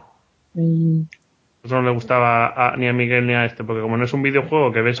videojuego. Mm. Eso no le gustaba ni a Miguel ni a este, porque como no es un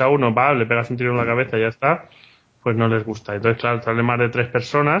videojuego que ves a uno, le pegas un tiro en la cabeza y ya está, pues no les gusta. Entonces, claro, sale más de 3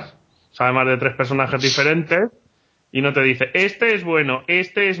 personas, sale más de 3 personajes diferentes, y no te dice, este es bueno,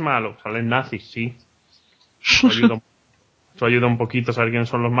 este es malo. Salen nazis, sí. Eso ayuda un poquito a saber quiénes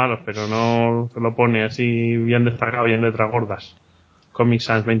son los malos, pero no te lo pone así bien destacado y en letras gordas. Comic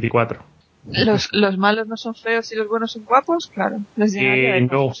Sans 24. ¿Los malos no son feos y los buenos son guapos? Claro, les llenaría de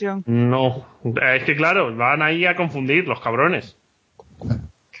confusión. No. Es que claro, van ahí a confundir, los cabrones.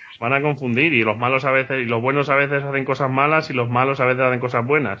 Van a confundir y los malos a veces, y los buenos a veces hacen cosas malas y los malos a veces hacen cosas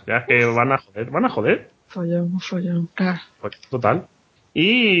buenas. Ya es que van a joder. Follón, claro. Pues, total.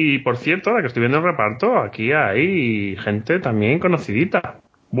 Y por cierto, ahora que estoy viendo el reparto, aquí hay gente también conocidita.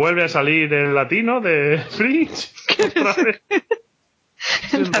 Vuelve a salir el latino de Fringe. Otra vez.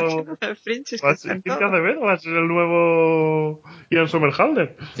 Fringe es ¿Va a ser Quinta Acevedo? ¿Va a ser el nuevo Ian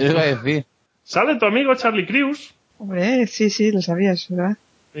Somerhalder? Yo os iba a decir. Sale tu amigo Charlie Crews, Hombre, sí, lo sabías, ¿verdad?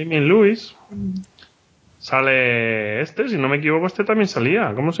 Damien Lewis. Sale si no me equivoco, también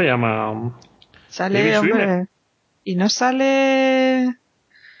salía. ¿Cómo se llama? Sale, David Schwimmer. hombre. ¿Y no sale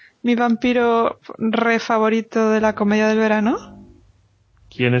mi vampiro re favorito de la comedia del verano?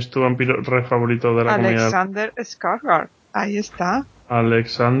 ¿Quién es tu vampiro re favorito de la comedia? Alexander Skarsgård. Ahí está.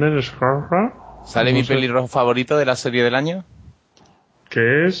 Alexander Skarsgård. ¿Sale mi pelirrojo favorito de la serie del año?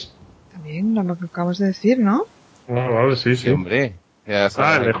 ¿Qué es? También lo que acabas de decir, ¿no? Vale, sí. Sí, hombre. Ya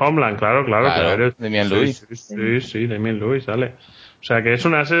sabes, El de Homeland, claro, Claro, eres. Damian Lewis. Sí, Damian Lewis, sale. O sea, que es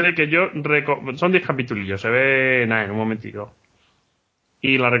una serie que yo... Son 10 capitulillos, se ve nada, en un momentito.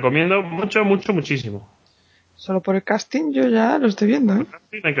 Y la recomiendo mucho, muchísimo. Solo por el casting yo ya lo estoy viendo, ¿eh?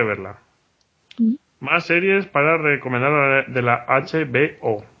 Hay que verla. Mm. Más series para recomendar de la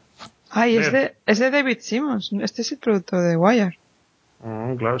HBO. Ay, es de David Simmons. Este es el productor de Wire.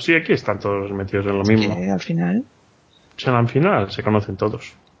 Claro, sí, aquí están todos metidos en lo Es mismo. que al final... Al final se conocen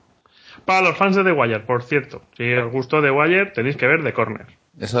todos. Para los fans de The Wire, por cierto, si os gustó The Wire, tenéis que ver The Corner.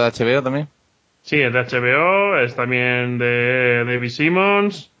 ¿Eso de HBO también? Sí, es de HBO, es también de David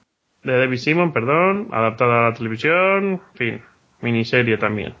Simmons, adaptada a la televisión, en fin, miniserie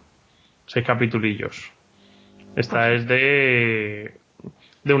también. 6 capitulillos. Esta es de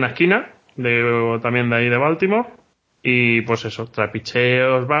una esquina, también de ahí de Baltimore, y pues eso,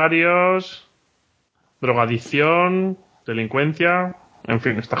 trapicheos varios, drogadicción, delincuencia, en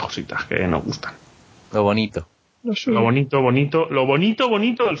fin, estas cositas que nos gustan. Lo bonito. Lo bonito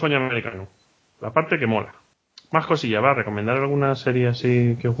del sueño americano. La parte que mola. Más cosillas, ¿va? ¿Recomendar alguna serie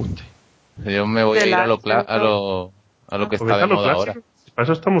así que os guste? Yo me voy a ir a lo que está de moda ahora. Para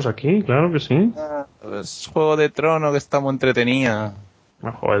eso estamos aquí, claro que sí. Es Juego de Tronos, que está muy entretenida.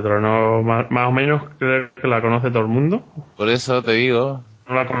 Juego de Tronos, más o menos creo que la conoce todo el mundo. Por eso te digo.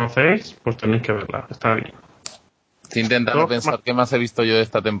 ¿No la conocéis? Pues tenéis que verla, está bien. Estoy intentando pensar qué más he visto yo de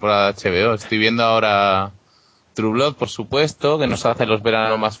esta temporada de HBO. Estoy viendo ahora True Blood, por supuesto, que nos hace los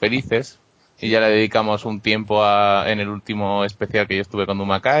veranos más felices. Y ya le dedicamos un tiempo en el último especial que yo estuve con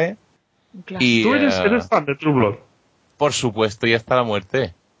Dumakae. Y, ¿tú eres fan de True Blood? Por supuesto, y hasta la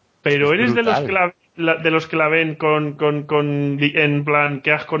muerte. Pero eres de los que la ven en plan,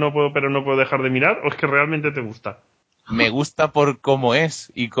 qué asco, pero no puedo dejar de mirar, o es que realmente te gusta. Me gusta por cómo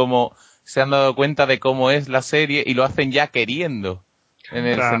es y cómo se han dado cuenta de cómo es la serie y lo hacen ya queriendo. En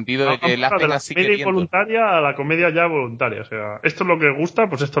el sentido de que la hacen así queriendo. De la comedia involuntaria a la comedia ya voluntaria. O sea, esto es lo que gusta,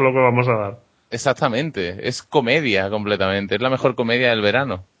 pues esto es lo que vamos a dar. Exactamente. Es comedia completamente. Es la mejor comedia del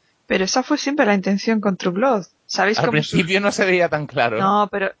verano. Pero esa fue siempre la intención con True Blood. ¿Sabéis Al principio no se veía tan claro. No,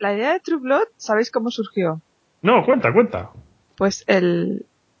 pero la idea de True Blood, ¿sabéis cómo surgió? No, cuenta. Pues el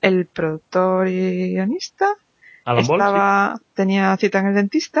productor y guionista tenía cita en el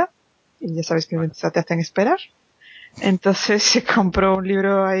dentista, y ya sabéis que en el dentista te hacen esperar. Entonces se compró un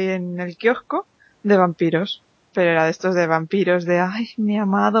libro ahí en el kiosco de vampiros. Pero era de estos de vampiros, ay, mi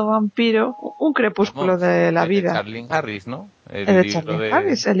amado vampiro, un crepúsculo de la vida. De Charlene Harris, ¿no? El de Charlene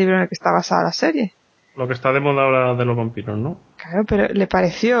Harris, el libro en el que está basada la serie. Lo que está de moda ahora de los vampiros, ¿no? Claro, pero le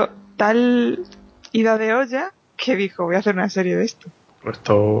pareció tal ida de olla que dijo, voy a hacer una serie de esto.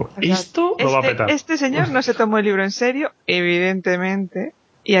 Esto lo va a petar. Este señor no se tomó el libro en serio, evidentemente,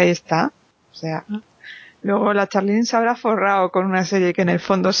 y ahí está. O sea, luego la Charlene se habrá forrado con una serie que en el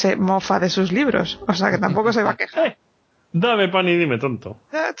fondo se mofa de sus libros. O sea, que tampoco se va a quejar. Dame pan y dime tonto.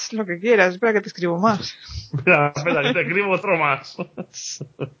 That's lo que quieras, espera que te escribo más. espera, que te escribo otro más.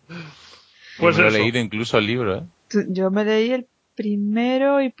 Pues me lo he leído incluso el libro, ¿eh? Yo me leí el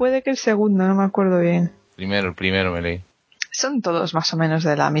primero y puede que el segundo, no me acuerdo bien. El primero me leí. Son todos más o menos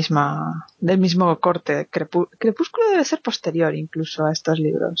del mismo corte. Crepúsculo debe ser posterior incluso a estos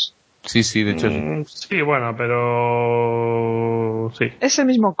libros. Sí, de hecho sí, bueno, pero sí. Ese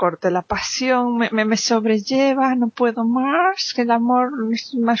mismo corte, la pasión me sobrelleva, no puedo más, que el amor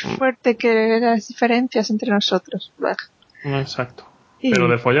es más fuerte que las diferencias entre nosotros. Exacto. Pero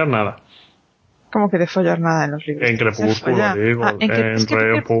de follar nada. ¿Cómo que de follar nada en los libros? En Crepúsculo, digo. En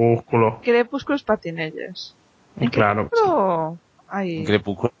Crepúsculo. Crepúsculo es para teenagers. Claro. En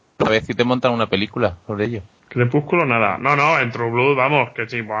Crepúsculo a ver si te montan una película sobre ello. Crepúsculo nada. No, en True Blood, vamos, que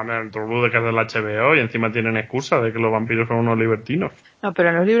sí, bueno, en True Blood de que es del HBO y encima tienen excusa de que los vampiros son unos libertinos. No, pero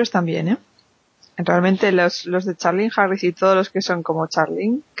en los libros también, ¿eh? Realmente los de Charlene Harris y todos los que son como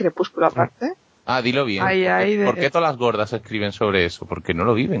Charlene, Crepúsculo aparte. Dilo bien. ¿Por qué todas las gordas escriben sobre eso? Porque no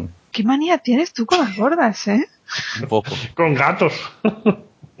lo viven. ¿Qué manía tienes tú con las gordas, eh? Un poco. Con gatos.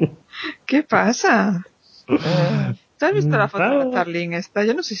 ¿Qué pasa? ¿Tú has visto la foto de la Charlene esta?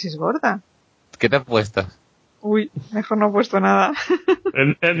 Yo no sé si es gorda. ¿Qué te apuestas? Uy, mejor no he puesto nada.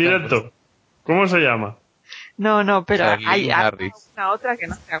 En directo. ¿Cómo se llama? No, pero hay una otra que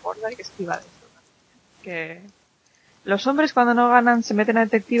no sea gorda y que escriba de esto. Que los hombres cuando no ganan se meten a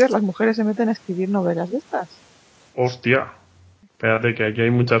detectives, las mujeres se meten a escribir novelas de estas. Hostia. Espérate, que aquí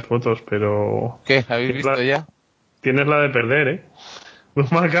hay muchas fotos, pero... ¿Qué? ¿Habéis visto ya? Tienes la de perder, ¿eh?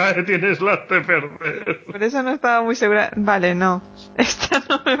 Macae, tienes la de perder. Por eso no estaba muy segura. Vale, no. Esta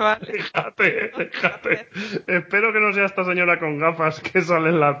no me vale. Déjate. Espero que no sea esta señora con gafas que sale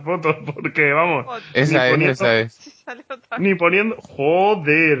en las fotos, porque vamos. Esa ni es. Sale otra. Ni poniendo.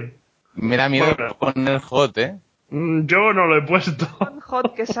 Joder. Me da miedo Bueno. poner hot, ¿eh? Yo no lo he puesto. Con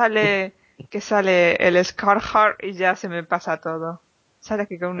hot que sale el Scarheart y ya se me pasa todo. Sale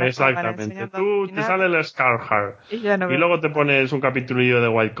aquí con una cámara Exactamente. enseñando a Tú te cocinar sale el Scarheart. y ya no Y veo. luego te pones un capitulillo de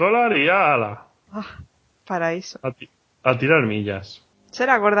White Collar y ya, ala. Paraíso. A tirar millas.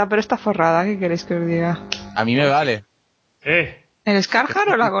 Será gorda, pero está forrada. ¿Qué queréis que os diga? A mí me vale. ¿El Scarheart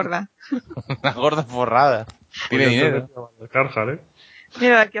o la gorda? Una gorda forrada. Tiene Pues ya dinero. te meto el Scarheart,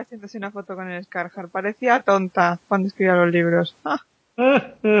 Mira aquí haciéndose una foto con el Scarheart. Parecía tonta cuando escribía los libros.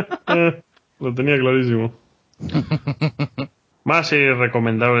 Lo tenía clarísimo. Más series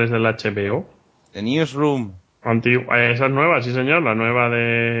recomendables del HBO. The Newsroom. Esa es nueva, sí señor, la nueva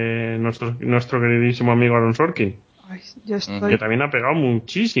de nuestro queridísimo amigo Aaron Sorkin, Ay, yo que estoy... también ha pegado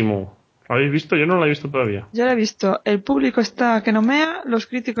muchísimo. ¿Lo habéis visto? Yo no la he visto todavía. Yo la he visto. El público está que no mea, los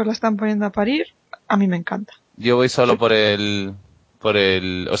críticos la están poniendo a parir. A mí me encanta. Yo voy solo por el...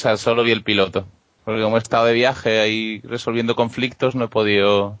 O sea, solo vi el piloto. Porque como he estado de viaje ahí resolviendo conflictos, no he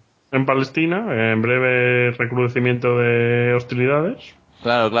podido... En Palestina, en breve recrudecimiento de hostilidades.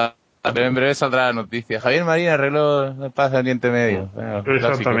 Claro. Pero en breve saldrá la noticia. Javier Marín arregló la paz en Oriente Medio. Bueno,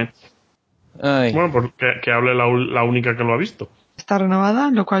 Exactamente. Ay. Bueno, pues que hable la única que lo ha visto. Está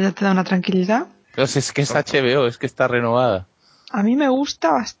renovada, lo cual ya te da una tranquilidad. Pero si es que es HBO, es que está renovada. A mí me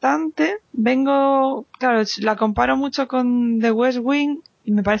gusta bastante. Claro, la comparo mucho con The West Wing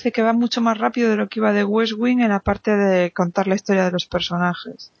y me parece que va mucho más rápido de lo que iba The West Wing en la parte de contar la historia de los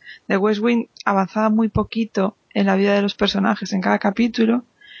personajes. The West Wing avanzaba muy poquito en la vida de los personajes en cada capítulo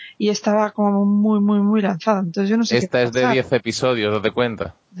y estaba como muy lanzada. Entonces yo no sé Esta qué es de 10 episodios, date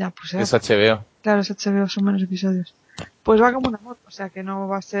cuenta. Ya, pues Es HBO. Claro, es HBO, son menos episodios. Pues va como una moto, o sea que no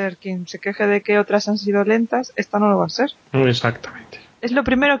va a ser quien se queje de que otras han sido lentas, esta no lo va a ser. Exactamente. Es lo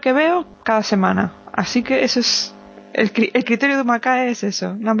primero que veo cada semana, así que eso es... El criterio de Macae es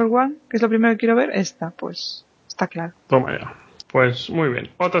eso. Number one, que es lo primero que quiero ver, esta, pues está claro. Toma ya. Pues muy bien.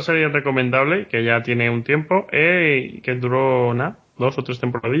 Otra serie recomendable que ya tiene un tiempo que duró 2 o 3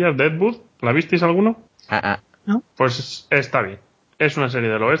 temporadillas, Deadwood. ¿La visteis alguno? ¿No? Pues está bien. Es una serie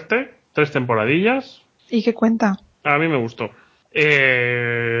del oeste, 3 temporadillas. ¿Y qué cuenta? A mí me gustó.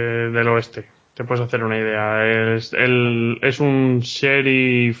 Del oeste. Te puedes hacer una idea. Es un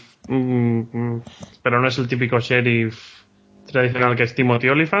sheriff, pero no es el típico sheriff tradicional que es Timothy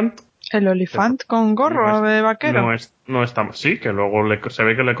Olyphant. El olifant con gorro de vaquero. No estamos. Sí, que luego se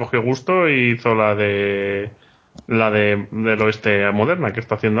ve que le cogió gusto y hizo la del oeste moderna que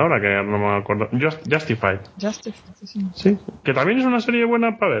está haciendo ahora, que no me acuerdo. Justified. Sí, que también es una serie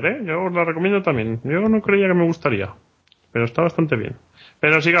buena para ver, ¿eh? Yo os la recomiendo también. Yo no creía que me gustaría, pero está bastante bien.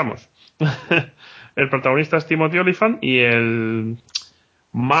 Pero sigamos. El protagonista es Timothy Olyphant y el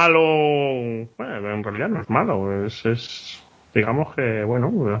malo, bueno, en realidad no es malo, es digamos que,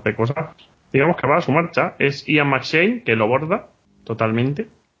 bueno, hace cosas, digamos que va a su marcha. Es Ian McShane, que lo borda totalmente.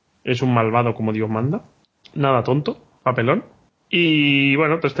 Es un malvado como Dios manda. Nada tonto, papelón. Y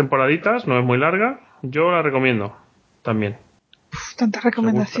bueno, 3 temporaditas, no es muy larga. Yo la recomiendo también. Tantas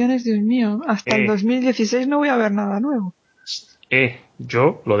recomendaciones, Dios mío. Hasta el 2016 no voy a ver nada nuevo.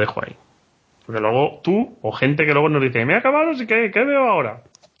 Yo lo dejo ahí. Porque luego tú, o gente que luego nos dice, me he acabado, no sé qué veo ahora.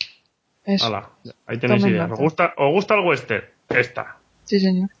 Eso. Hala, ahí tenéis ideas. ¿Os gusta el western? Esta. Sí,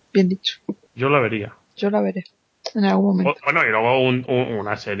 señor. Bien dicho. Yo la vería. Yo la veré. En algún momento. Bueno, y luego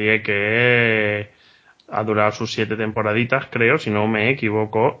una serie que ha durado sus 7 temporaditas, creo, si no me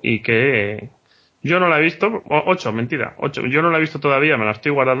equivoco, y que yo no la he visto, 8, mentira, 8, yo no la he visto todavía, me la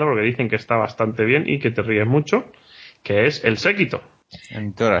estoy guardando porque dicen que está bastante bien y que te ríes mucho, que es El Séquito.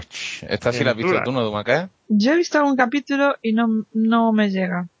 Esta sí la has visto tú, ¿no, Dumaca? Yo he visto algún capítulo y no me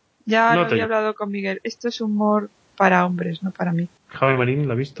llega. Ya lo había hablado con Miguel. Esto es humor para hombres, no para mí. Javi Marín,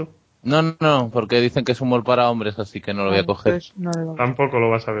 ¿la ha visto? No, porque dicen que es humor para hombres, así que no lo voy a coger. Tampoco lo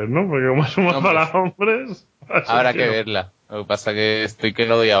vas a ver, ¿no? Porque como es humor para hombres... Habrá que verla. Lo que pasa que estoy que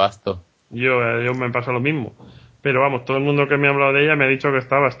no doy abasto. Yo me pasa lo mismo. Pero vamos, todo el mundo que me ha hablado de ella me ha dicho que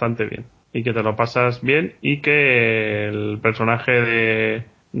está bastante bien. Y que te lo pasas bien y que el personaje de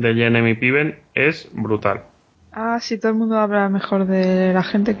Jeremy Piven es brutal. Ah, sí, todo el mundo habla mejor de la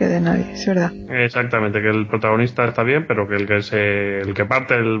gente que de nadie, es verdad. Exactamente, que el protagonista está bien, pero que el que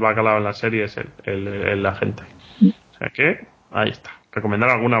parte el bacalao en la serie es el agente. O sea que, ahí está. ¿Recomendar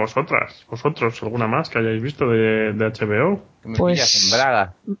alguna vosotros, alguna más que hayáis visto de HBO? Que me Pues- pillas en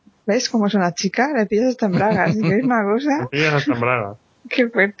Braga. ¿Ves cómo es una chica? Le pillas hasta en bragas. ¿Sí que es una Me cosa? pillas hasta en Braga. Qué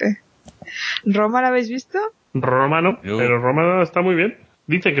fuerte. ¿Roma la habéis visto? Romano, No. pero Romano está muy bien.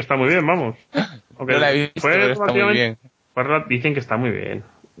 Dicen que está muy bien, vamos. Aunque No la he visto, pero está muy bien. Dicen que está muy bien.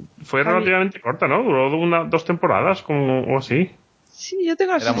 Fue Javi. relativamente corta, ¿no? Duró 2 temporadas como, o así. Sí, yo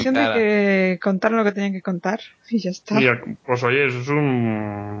tengo la Era muy sensación de cara. que contaron lo que tenían que contar y ya está. Y pues oye, eso es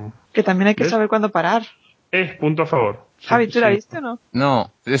un... Que también hay que ¿Ves? saber cuándo parar. Punto a favor. Javi, ¿tú la Sí. viste o no?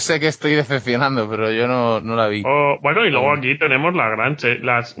 No, yo sé que estoy decepcionando, pero yo no la vi. Bueno, y luego aquí tenemos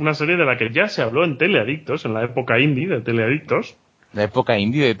una serie de la que ya se habló en Teleadictos, en la época indie de Teleadictos. La época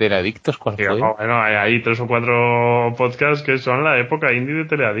indie de Teradictos, ¿cuál Y, fue? bueno, hay 3 o 4 podcasts que son la época indie de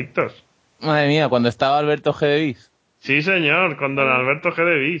Teleadictos. Madre mía, cuando estaba Alberto G. de Vis. Sí, señor, con don Alberto G.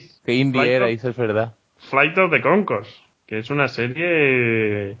 de Vis. Que indie Flight era, of- eso es verdad. Flight of the Conchords, que es una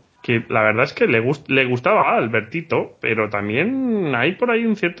serie que la verdad es que le gustaba a Albertito, pero también hay por ahí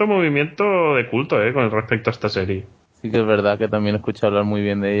un cierto movimiento de culto con respecto a esta serie. Sí que es verdad que también he escuchado hablar muy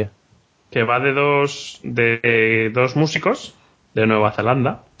bien de ella. Que va de dos músicos de Nueva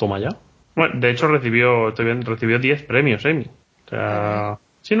Zelanda, toma ya. Bueno, de hecho recibió 10 premios Emmy. O sea,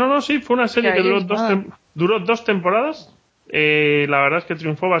 sí, fue una serie Que que ahí es nada. duró 2 temporadas. La verdad es que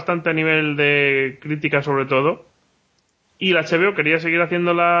triunfó bastante a nivel de crítica sobre todo. Y la HBO quería seguir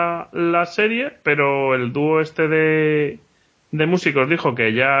haciendo la serie, pero el dúo de músicos dijo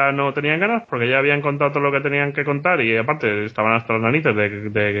que ya no tenían ganas porque ya habían contado todo lo que tenían que contar y aparte estaban hasta las narices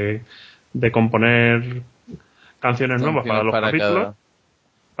de componer canciones nuevas para Canciones los capítulos,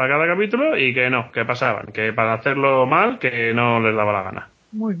 para cada capítulo y que no, que pasaban, que para hacerlo mal, que no les daba la gana.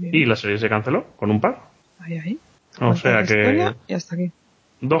 Muy bien. Y la serie se canceló con un par. Ahí. O sea Cuentas la que historia y hasta aquí.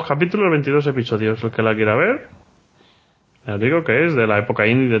 2 capítulos, 22 episodios. El que la quiera ver, les digo que es de la época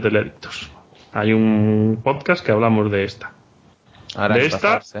indie de Teledictos. Hay un podcast que hablamos de esta. Ahora De es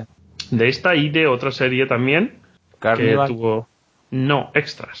esta, pasarse. de esta y de otra serie también que Carnival. tuvo... No,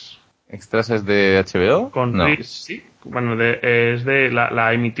 Extras. ¿Extras es de HBO? Con No. sí, bueno,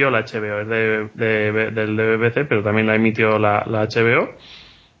 la emitió la HBO, es del de BBC, pero también la emitió la HBO.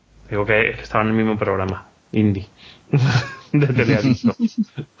 Digo que estaba en el mismo programa, indie, de Teleadicto.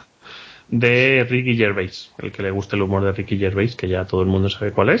 De Ricky Gervais, el que le guste el humor de Ricky Gervais, que ya todo el mundo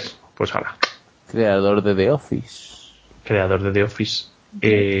sabe cuál es, pues ahora, Creador de The Office. creador de The Office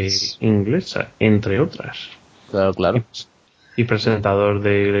inglesa, entre otras. Claro, claro. Y presentador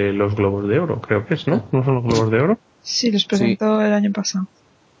de los Globos de Oro, creo que es, ¿no? ¿No son los Globos de Oro? Sí, los presentó el año pasado.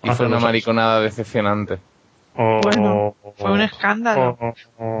 Y Hace fue una 2 años. mariconada decepcionante. Bueno, fue un escándalo.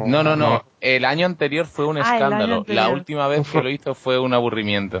 No. El año anterior fue un Ah, el año escándalo. La anterior. última vez que lo hizo fue un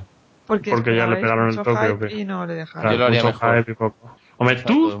aburrimiento. Porque ya le esperabais pegaron el mucho toque, ¿o hype qué? y no le dejaron. Yo lo haría mucho mejor. hype y poco. Hombre, Para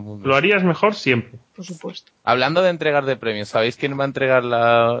todo el tú mundo. lo harías mejor siempre. Por supuesto. Hablando de entregar de premios, ¿sabéis quién va a entregar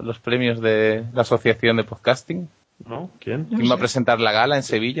los premios de la Asociación de Podcasting? ¿No? ¿Quién? No ¿Quién va a sé. presentar la gala en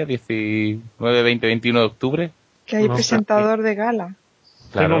Sevilla, 19, 20, 21 de octubre? Que hay No sé. presentador de gala.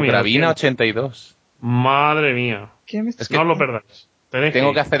 Claro, miedo, Gravina ¿quién? 82. Madre mía. ¿Qué me Es que No lo perdáis. Tenéis tengo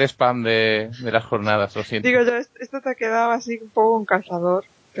ir. que hacer spam de las jornadas, lo siento. Digo yo, esto te ha quedado así un poco un calzador.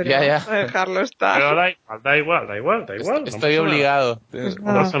 Pero Ya. vamos a dejarlo estar. Pero da igual. No Estoy pasa nada. obligado. Pues No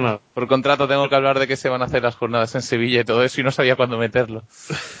nada. pasa nada. Por contrato tengo que hablar de que se van a hacer las jornadas en Sevilla y todo eso y no sabía cuándo meterlo.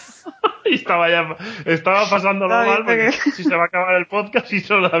 Y estaba pasándolo David, mal porque que- si se va a acabar el podcast y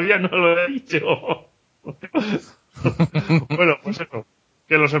todavía no lo he dicho. Bueno, pues eso.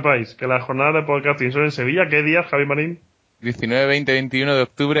 Que lo sepáis, que las jornadas de podcasting son en Sevilla. ¿Qué días, Javi Marín? 19, 20, 21 de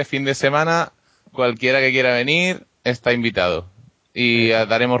octubre, fin de semana. Cualquiera que quiera venir está invitado. Y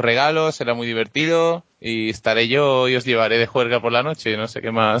daremos regalos, será muy divertido. Y estaré yo y os llevaré de juerga por la noche. No sé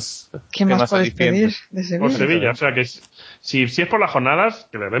qué más. ¿Qué más podéis aliciente. pedir de Sevilla? Por Sevilla, o sea que si es por las jornadas,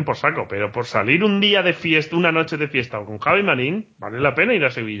 que le den por saco, pero por salir un día de fiesta, una noche de fiesta con Javi Marín, vale la pena ir a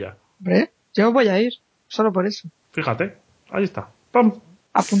Sevilla. Hombre, yo voy a ir. Solo por eso. Fíjate, ahí está. ¡Pam!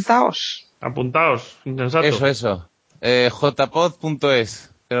 Apuntaos. Apuntaos, insensato. Eso.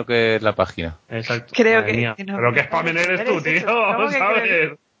 jpod.es, creo que es la página. Exacto. Creo Madre que- mía. que no. Pero qué spamen eres tú, tío. Eres eso. ¿Cómo Vamos que a creo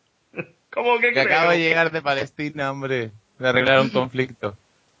ver. ¿Cómo que Que creo? acabo de llegar de Palestina, hombre. De arreglar un conflicto.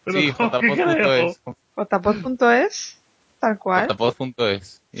 Pero Sí, ¿cómo que creo? jpod.es. jpod.es, tal cual.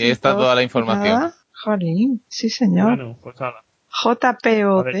 jpod.es. Y Sí, ahí está todo toda la información. nada. Jolín, sí señor. Bueno, pues nada.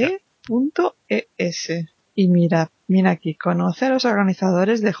 jpod.es. Y mira aquí, conoce a los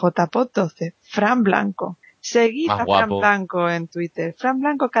organizadores de JPod 12. Fran Blanco, Seguid Más a guapo. Fran Blanco en Twitter. Fran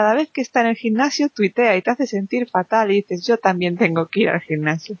Blanco cada vez que está en el gimnasio tuitea y te hace sentir fatal y dices, yo también tengo que ir al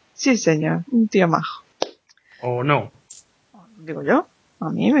gimnasio. Sí, señor, un tío majo. O no. Digo yo, a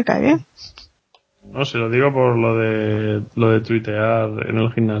mí me cae bien. No sé, lo digo por lo de tuitear en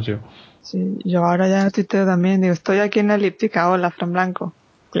el gimnasio. Sí, yo ahora ya tuiteo también. Digo, estoy aquí en la elíptica. Hola, Fran Blanco.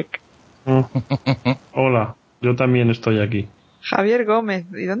 Clic. Hola, yo también estoy aquí. Javier Gómez.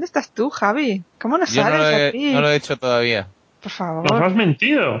 ¿Y dónde estás tú, Javi? ¿Cómo no Yo no sales lo, aquí? no lo he hecho todavía. Por ¡Nos favor. has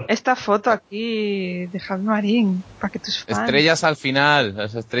mentido! Esta foto aquí de Javi Marín. Para que tus fans... Estrellas al final,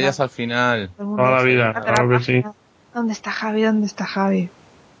 las estrellas al final. todo el mundo Toda la dice, vida, "Fíjate claro la que sí. página. ¿Dónde está Javi? ¿Dónde está Javi?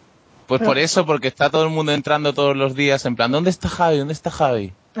 Pues por eso, porque está todo el mundo entrando todos los días en plan, ¿dónde está Javi? ¿Dónde está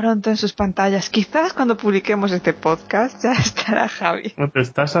Javi? Pronto en sus pantallas. Quizás cuando publiquemos este podcast ya estará Javi. Te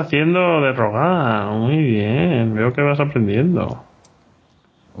estás haciendo de rogar. Muy bien, veo que vas aprendiendo.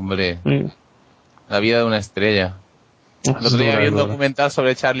 Hombre, Sí. la vida de una estrella. El otro día vi un documental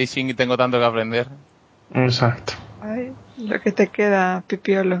sobre Charlie Sheen y tengo tanto que aprender. Exacto. Ay, lo que te queda,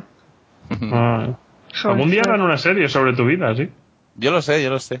 pipiolo. Ah. Algún día harán una serie sobre tu vida, ¿sí? Yo lo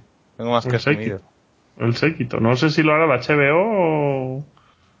sé. Tengo más que El asumido. séquito. El séquito. No sé si lo hará la HBO o...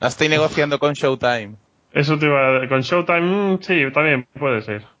 La estoy negociando con Showtime. Eso te iba a... Con Showtime, sí, también puede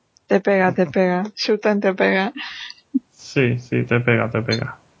ser. Te pega. Shootan te pega. Sí, te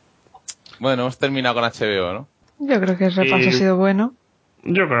pega. Bueno, hemos terminado con HBO, ¿no? Yo creo que el repaso ha sido bueno.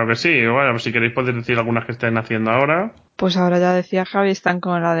 Yo creo que sí. Bueno, si queréis podéis decir algunas que estén haciendo ahora. Pues ahora ya decía Javi, están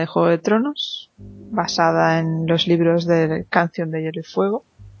con la de Juego de Tronos, basada en los libros de Canción de Hielo y Fuego,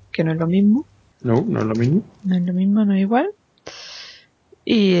 que no es lo mismo. No es lo mismo. No es lo mismo, no es igual.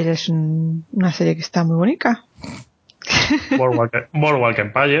 Y es una serie que está muy bonita. Boardwalk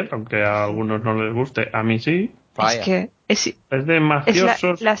Empire, aunque a algunos no les guste, a mí sí. Vaya. Es que es Es de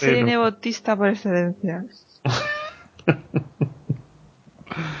mafiosos, la serie pero... nebotista por excelencia.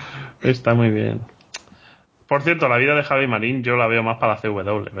 Está muy bien. Por cierto, la vida de Javi Marín yo la veo más para la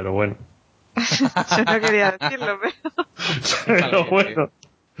CW, pero bueno. Yo no quería decirlo, Pero bueno,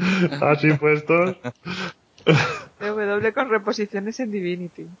 así puestos. pero W con reposiciones en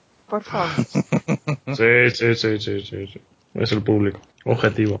Divinity. Por favor. Sí. Es el público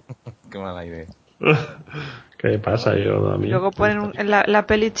objetivo. Qué mala idea. ¿Qué pasa yo a mí? Luego ponen la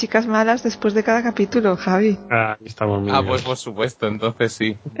peli Chicas Malas después de cada capítulo, Javi. Ah, aquí estamos muy Ah, bien. pues por supuesto, entonces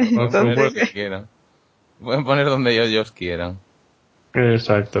sí. Pueden Entonces, poner lo que quieran. Pueden poner donde ellos quieran.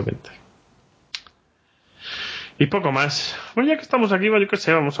 Exactamente. Y poco más. Bueno, ya que estamos aquí, yo que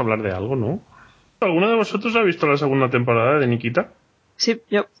sé, vamos a hablar de algo, ¿no? ¿Alguno de vosotros ha visto la segunda temporada de Nikita? Sí,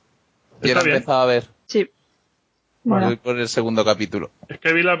 yo. ¿Quién ha bien. empezado a ver? Sí. Bueno, Bueno, voy por el segundo capítulo. Es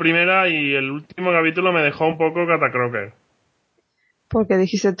que vi la primera y el último capítulo me dejó un poco catacroker. porque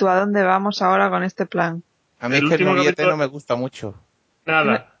dijiste tú, ¿a dónde vamos ahora con este plan? A mí El es que el último noviete capítulo- no me gusta mucho.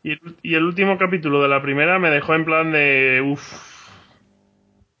 Nada. Y el último capítulo de la primera me dejó en plan de...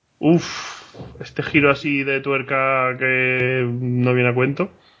 Este giro así de tuerca que no viene a cuento.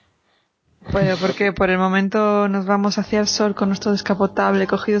 Bueno, porque por el momento nos vamos hacia el sol con nuestro descapotable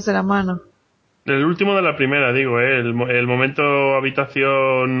cogidos de la mano. El último de la primera, digo, el momento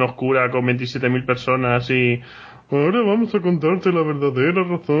habitación oscura con 27.000 personas y... Ahora vamos a contarte la verdadera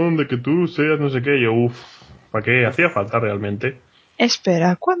razón de que tú seas no sé qué. Y yo, ¿para qué? Hacía falta realmente.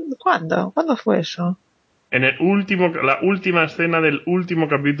 Espera, ¿cuándo? ¿Cuándo fue eso? En la última escena del último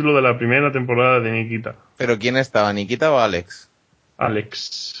capítulo de la primera temporada de Nikita. ¿Pero quién estaba, Nikita o Alex?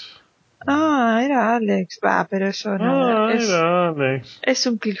 Alex. Ah, era Alex. Va, pero eso nada. Era Alex. Es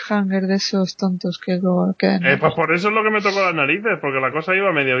un cliffhanger de esos tontos que luego quedan. Pues por eso es lo que me tocó las narices, porque la cosa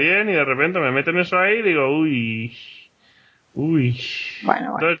iba medio bien y de repente me meten eso ahí y digo, uy.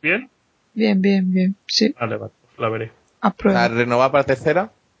 Bueno. ¿Entonces bien? Bien. Sí, Vale, la veré. ¿La apruebo. renovada para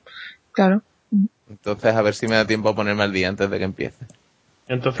tercera? Claro. Entonces a ver si me da tiempo a ponerme al día antes de que empiece.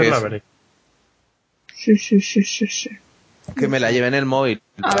 Entonces la veré. Sí. Que me la lleve en el móvil.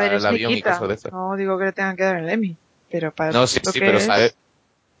 A para ver, es el avión y Nikita. cosas de eso. No digo que le tengan que dar el Emmy, pero para No, sí, lo que pero es... sabe.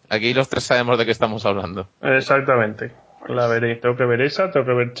 Aquí los tres sabemos de qué estamos hablando. Exactamente. La veré. Tengo que ver esa, tengo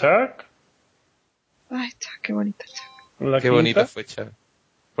que ver Chuck. Ay, Chuck, qué bonita Chuck. La Qué quinta. bonito fue Chuck.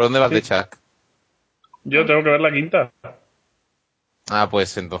 ¿Por dónde vas Sí. de Chuck? Yo tengo que ver la quinta. Ah,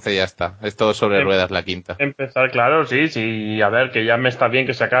 pues entonces ya está. Es todo sobre ruedas la quinta. Empezar, claro, sí. A ver, que ya me está bien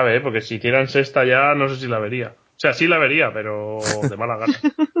que se acabe, ¿eh? Porque si hicieran sexta ya no sé si la vería. O sea, sí la vería, pero de mala gana.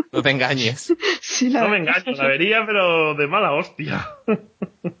 No te engañes. Sí, No me engaño, la vería, pero de mala hostia.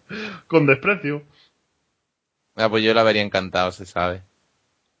 Con desprecio. Ah, pues yo la vería encantado, se sabe.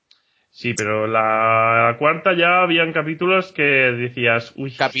 Sí, pero la cuarta ya habían capítulos que decías...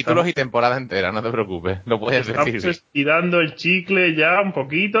 Uy, Capítulos y temporada entera, no te preocupes. Lo puedes estamos decir. estirando el chicle ya un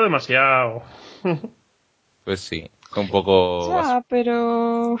poquito, demasiado. Pues sí, un poco... Ya,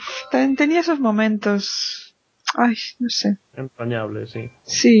 pero también tenía esos momentos. Ay, no sé. Entrañable, sí.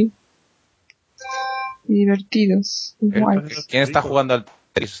 Sí. Divertidos. Igual. ¿Quién está jugando al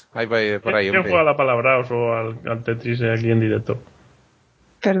Tetris? Hay por ahí, ¿Quién hombre. juega a la Palabraos o al Tetris aquí en directo?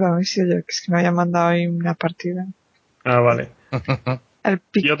 Perdón, he sido yo, que es que me había mandado ahí una partida. Ah, vale. Al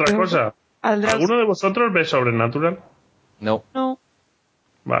Y otra Picto, cosa, al Draus. ¿alguno de vosotros ve Sobrenatural? No. No.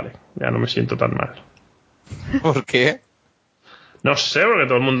 Vale, ya no me siento tan mal. ¿Por qué? No sé, porque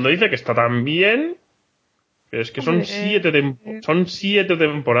todo el mundo dice que está tan bien, pero es que son Hombre, son 7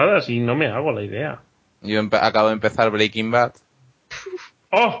 temporadas y no me hago la idea. Yo acabo de empezar Breaking Bad.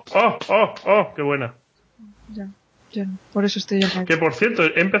 ¡Oh, oh, oh, oh! ¡Qué buena! Ya, yo no. Por eso estoy llamando. Que por cierto,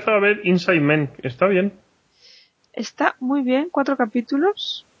 he empezado a ver Inside Men. Está bien. Está muy bien, 4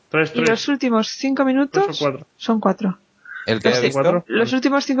 capítulos. 3, Y los últimos 5 minutos 3 o 4. son 4. ¿El que Los, he visto? 4. los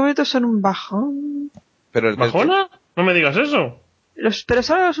últimos 5 minutos son un bajón. Pero el que... ¿Bajona? No me digas eso. Pero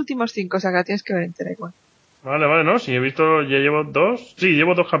solo los últimos 5, o sea que la tienes que ver entera igual. Vale, vale, no. Si he visto, ya llevo 2. Sí,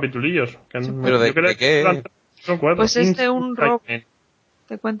 llevo 2 capitulillos. Pero de creo qué? que son 4. Pues es de un robo.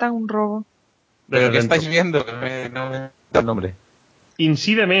 Te cuentan un robo. ¿Pero qué estáis viendo? Que no me da el nombre.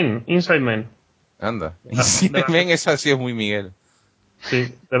 Inside Men. Anda. Y si me ven, eso ha sido muy Miguel.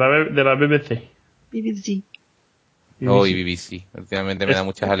 Sí, de la BBC. BBC. Oh, y BBC. Últimamente me da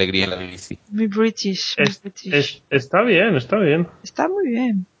muchas alegrías la BBC. Muy British. Está bien, está bien. Está muy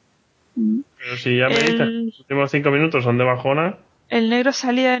bien. Pero si ya me dices que los últimos 5 minutos son de bajona. El negro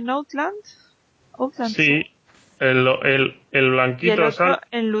salía en Outland. Sí, el blanquito Y el otro sale.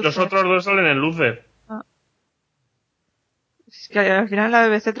 en Luther. Los otros 2 salen en Luther. Ah. Es que al final en la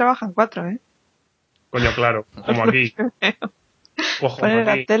BBC trabajan 4, ¿eh? Coño, claro, como aquí. Ojo, Ponen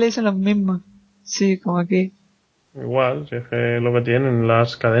aquí. la tele y son los mismos. Sí, como aquí. Igual, si es que lo que tienen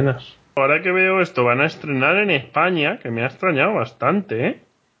las cadenas. Ahora que veo esto, van a estrenar en España, que me ha extrañado bastante, ¿eh?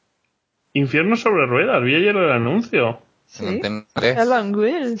 Infierno sobre ruedas, vi ayer el anuncio. Sí. No Hell on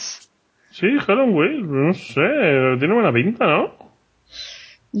Wheels. Sí, Helen Wheels, no sé, tiene buena pinta, ¿no?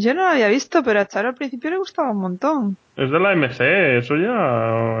 Yo no lo había visto, pero a Charo al principio le gustaba un montón. Es de la MC, eso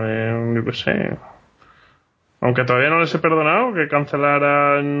ya, yo qué sé. Aunque todavía no les he perdonado que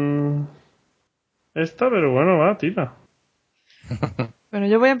cancelaran esta, pero bueno, va, tira. Bueno,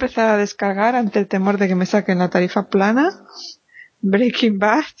 yo voy a empezar a descargar ante el temor de que me saquen la tarifa plana. Breaking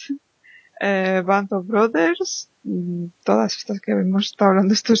Bad, Band of Brothers, todas estas que hemos estado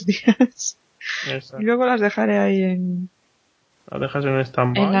hablando estos días. Esa. Y luego las dejaré ahí en La dejas en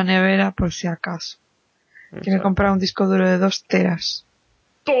stand-by. la nevera por si acaso. Que me he Esa. comprado un disco duro de 2 teras.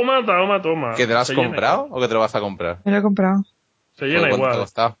 Toma. ¿Que te lo has Se llena comprado igual. o que te lo vas a comprar? Me lo he comprado. Se llena ¿Cuánto te ha igual.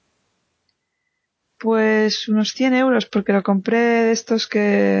 costado? Pues unos 100 euros, porque lo compré de estos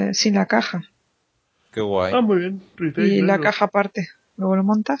que sin la caja. Qué guay. Ah, muy bien. Retail, Y la eso. caja aparte. Luego lo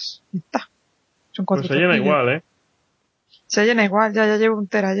montas y está. Son 4 Pues se llena igual, ¿eh? Se llena igual, ya llevo un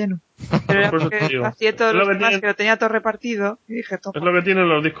tera lleno. Pero era Por eso te porque digo. hacía todos Es lo los que demás tienen- que lo tenía todo repartido y dije, topa. Es lo que tienen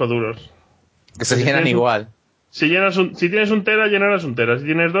los discos duros. Que se si llenan tienes un- igual. Si tienes un tera, llenarás un tera. Si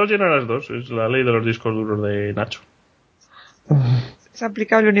tienes 2, llenarás 2. Es la ley de los discos duros de Nacho. Es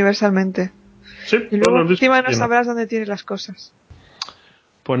aplicable universalmente. Sí, Y todos luego los discos encima se no llenan. sabrás dónde tienes las cosas.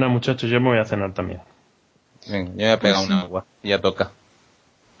 Pues nada, muchachos, yo me voy a cenar también. Venga, yo me voy a pegar Pues un sí. agua. Ya toca.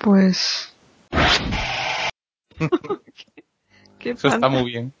 Pues... qué Eso está panda, muy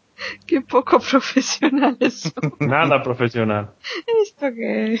bien. qué poco profesional eso. Nada profesional. ¿Esto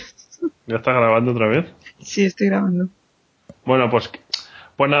qué es? ¿Ya está grabando otra vez? Sí, estoy grabando. Bueno, pues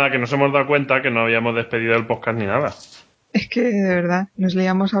nada, que nos hemos dado cuenta que no habíamos despedido el podcast ni nada. Es que, de verdad, nos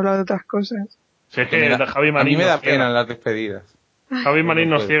liamos a hablar de otras cosas. Si es Que me que da- Javi a Marín mí me da nos ciega. pena las despedidas. Javi Marín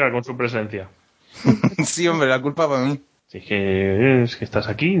no nos puedo. ciega con su presencia. Sí, hombre, la culpa para mí. Si es que estás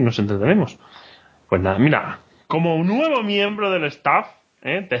aquí y nos entretenemos. Pues nada, mira, como un nuevo miembro del staff,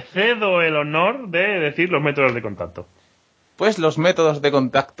 te cedo el honor de decir los métodos de contacto. Pues los métodos de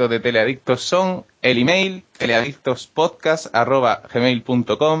contacto de Teleadictos son el email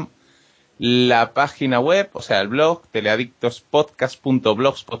teleadictospodcast@gmail.com, la página web, o sea, el blog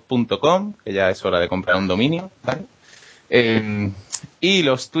teleadictospodcast.blogspot.com, que ya es hora de comprar un dominio, ¿vale? Y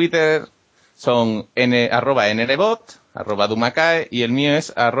los Twitter son @nrbot, @dumacae, y el mío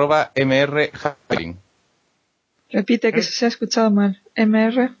es @mrjavimarin. Repite, que se ha escuchado mal.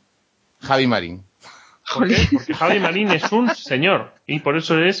 MR. Javi Marín. ¿Por qué? Porque Javi Marín es un señor y por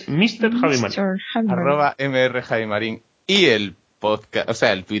eso es Mr. Javi Marín. Mr. Hammer. @mrjavimarin. Y el podcast, o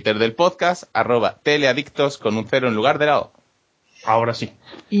sea, el Twitter del podcast, @teleadictos con un 0 en lugar de la O. Ahora sí.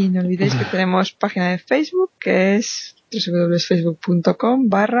 Y no olvidéis que tenemos página de Facebook, que es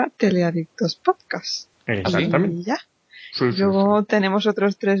www.facebook.com/teleadictospodcast. Exactamente. Y ya. Sí, sí, Luego tenemos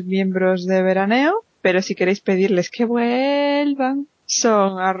otros 3 miembros de veraneo, pero si queréis pedirles que vuelvan,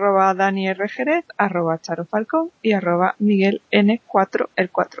 son @DaniRGeret, @CharoFalcón y @MiguelN4, el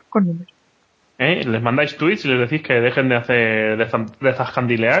 4 con número. Les mandáis tweets y les decís que dejen de hacer de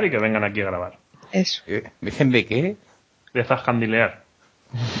zascandilear y que vengan aquí a grabar. Eso. ¿Dejen de qué? De zascandilear.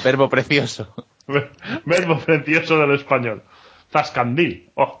 Verbo precioso. Verbo precioso del español.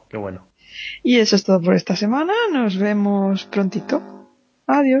 Zascandil. Oh, qué bueno. Y eso es todo por esta semana. Nos vemos prontito.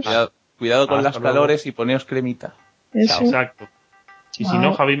 Adiós. Cuidado con Hasta las luego. calores y poneos cremita. Eso. Exacto. Y si,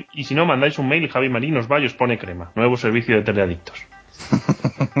 Chao. no, mandáis un mail y Javi Marín os va y os pone crema. Nuevo servicio de teleadictos.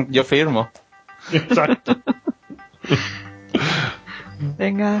 Yo firmo. Exacto.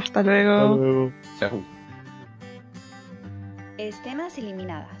 Venga, hasta luego. Chao. Escenas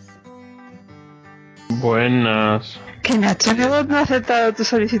eliminadas. Buenas. Que Nacho no ha aceptado tu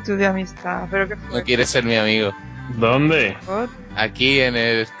solicitud de amistad. Pero que No quieres ser mi amigo. ¿Dónde? Aquí en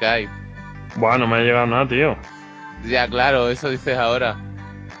el Skype. Buah, no me ha llegado nada, tío. Ya, claro, eso dices ahora.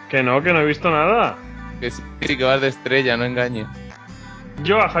 Que no he visto nada. Que sí, que vas de estrella, no engañes.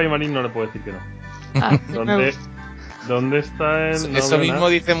 Yo a Javi Marín no le puedo decir que no. Ah, me ¿Dónde, gusta. ¿Dónde está el...? No Eso veo mismo nada.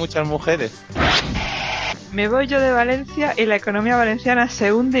 dicen muchas mujeres. Me voy yo de Valencia y la economía valenciana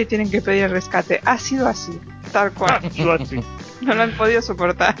se hunde y tienen que pedir el rescate. Ha sido así, tal cual. No lo han podido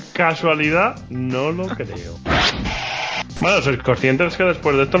soportar. Casualidad, no lo creo. Bueno, sois conscientes que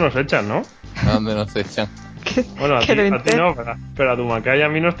después de esto nos echan, ¿no? ¿A dónde nos echan? Bueno, a Que ti, lo a ti no, pero a Dumacay y a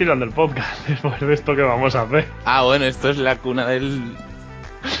mí nos tiran del podcast después de esto que vamos a hacer. Ah, bueno, esto es la cuna del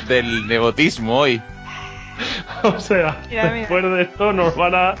nepotismo hoy. O sea, Mira. después de esto nos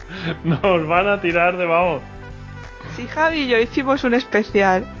van a tirar de vamos. Si Javi y yo hicimos un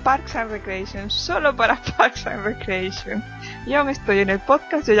especial Parks and Recreation solo para Parks and Recreation y aún estoy en el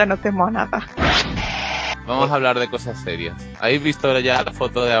podcast, yo ya no temo a nada. Vamos a hablar de cosas serias. ¿Habéis visto ya la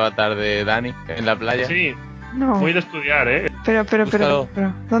foto de avatar de Dani en la playa? Sí, No, muy de estudiar, ¿eh? pero, Búscalo.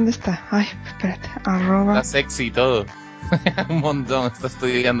 ¿dónde está? Ay, espérate, Está sexy y todo. Un montón, está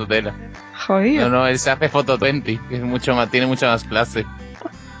estudiando tela. Jodido. No, él se hace foto 20, que es mucho más, tiene mucha más clase.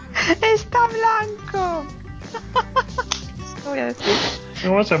 ¡Está blanco! Esto voy a decir.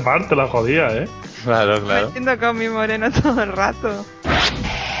 ¿Cómo se parte la jodida, eh? Claro, Me claro. entiendo con mi moreno todo el rato.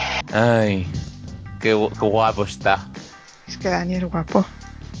 Ay, qué guapo está. Es que Dani es guapo.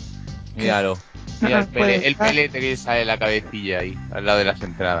 Míralo. No, Mira no puede el estar. pelete que sale de la cabecilla ahí, al lado de las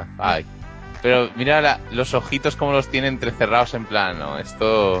entradas. Ay. Pero mira los ojitos como los tiene entrecerrados en plan, ¿no?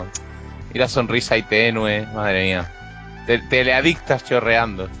 Esto... Y la sonrisa ahí tenue, madre mía. Teleadictas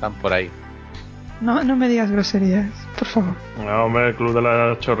chorreando, están por ahí. No me digas groserías, por favor. No, hombre, el club de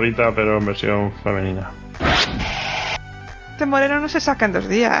la chorrita, pero en versión femenina. Este moreno no se saca en 2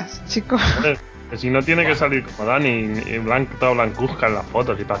 días, chicos. Que si no tiene que salir como Dani, y blanco, toda blancuzca en las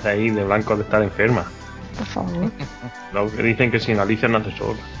fotos y pasa ahí de blanco de estar enferma. Por favor. Lo que dicen que sin Alicia no hace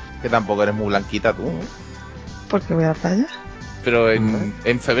sol. Que tampoco eres muy blanquita tú, ¿no? ¿Por qué voy a la playa? Pero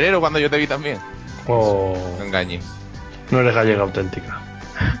en febrero cuando yo te vi también. O No engañes. no eres gallega auténtica.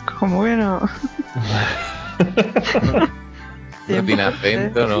 ¿Cómo que no? No tiene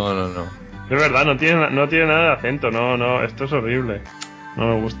acento, no. Es verdad, no tiene nada de acento, no, esto es horrible. No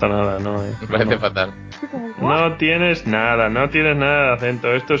me gusta nada, no. Me parece no. fatal. No tienes nada de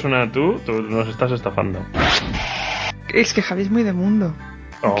acento. Esto es una... Tú nos estás estafando. Es que Javi es muy de mundo.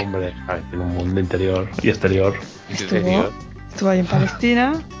 Hombre, tiene un mundo interior y exterior. Interior. Estuvo ahí en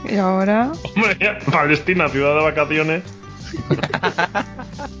Palestina y ahora... Hombre, Palestina, ciudad de vacaciones.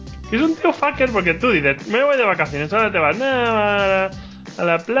 Es un tío fucker porque tú dices, me voy de vacaciones, ¿a dónde te vas? Nada, a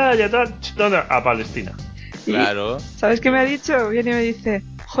la playa, tal. ¿Dónde? A Palestina. y- Claro. ¿Sabes qué me ha dicho? Viene y me dice,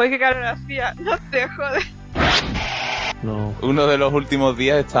 joder, qué calor hacía. No te jodes. No. Uno de los últimos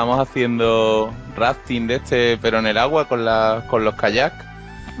días estábamos haciendo rafting de pero en el agua con los kayaks.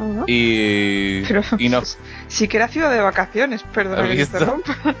 ¿No? Y nos Sí que era ciudad de vacaciones, perdona ¿Has que te visto?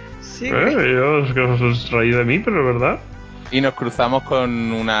 interrumpa. Sí. Yo es que os reí de mí, pero es verdad. y nos cruzamos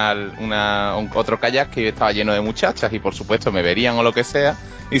con otro kayak que estaba lleno de muchachas y por supuesto me verían o lo que sea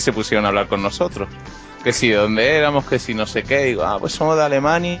y se pusieron a hablar con nosotros. Que si de dónde éramos, que si no sé qué. Y digo, pues somos de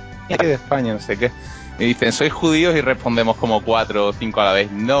Alemania y de España, no sé qué. Y dicen, ¿sois judíos? Y respondemos como 4 o 5 a la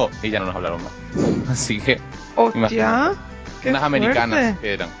vez, no. Y ya no nos hablaron más. Así que, Hostia. Qué Unas americanas fuerte.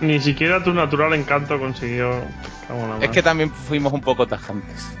 que eran. Ni siquiera tu natural encanto consiguió. Cago en la Es mar. que también fuimos un poco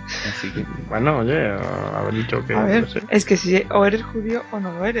tajantes. Así que. Bueno, oye, haber dicho que. A ver, no sé. es que si o eres judío o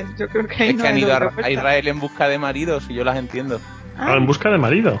no lo eres. Yo creo que ahí Es no que han hay ido doble a vuelta. Israel en busca de maridos y yo las entiendo. Ah, en busca de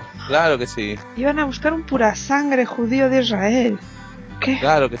marido. Claro que sí. Iban a buscar un pura sangre judío de Israel. ¿Qué?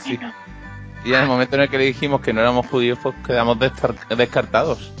 Claro que sí. Bueno, Y en el momento en el que le dijimos que no éramos judíos, pues quedamos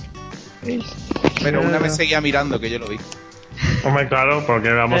descartados. ¿veis? Pero una me Ya. seguía mirando, que yo lo vi. Hombre, claro,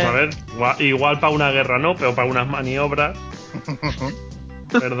 porque vamos a ver. Igual para una guerra no, pero para unas maniobras.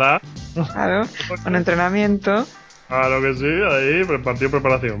 ¿Verdad? Claro, con entrenamiento. Claro que sí, ahí,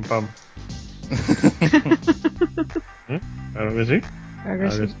 preparación, pam. Claro que sí. Claro que Claro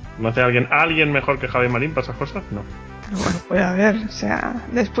que sí. sí. ¿No hace alguien mejor que Javi Marín para esas cosas? No. No, bueno, puede haber. O sea,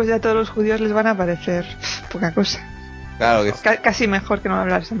 después ya todos los judíos les van a parecer poca cosa. Claro que sí. Casi mejor que no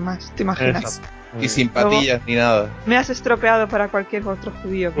hablarse más, ¿te imaginas? Exacto. Y sin patillas ni nada. Me has estropeado para cualquier otro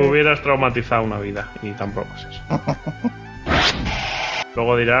judío. que- Hubieras traumatizado una vida y tampoco es eso.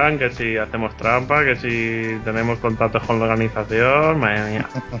 Luego dirán que si hacemos trampa, que si tenemos contactos con la organización, madre mía.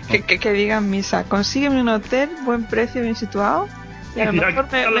 Que digan misa. Consígueme un hotel, buen precio, bien situado. Y a lo Ya mejor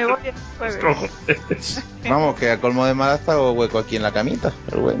que- me voy el Los jueves. cojones. Vamos, que a colmo de mal hasta hago hueco aquí en la camita.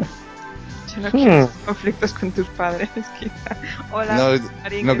 Pero bueno. Yo no quiero conflictos con tus padres, quizá. Hola, No,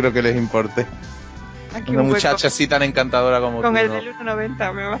 Marín, no creo que les importe. aquí Una un hueco. muchacha así tan encantadora como Con tú. el ¿no? del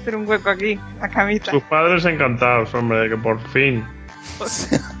 1,90 me va a hacer un hueco aquí, la camita. Sus padres encantados, hombre, de que por fin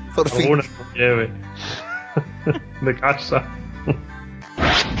Por fin. alguna nos lleve de casa.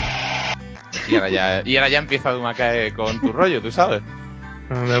 Y ahora ya empieza Dumacae con tu rollo, tú sabes.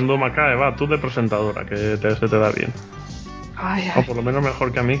 De Andumacae, va, tú de presentadora, que se te da bien. Ay, O ay, por lo menos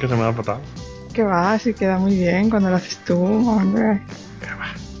mejor que a mí, que se me da fatal. que va, si queda muy bien cuando lo haces tú, hombre.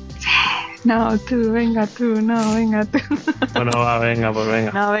 No, tú, venga tú, no, venga tú. Bueno, va, venga, pues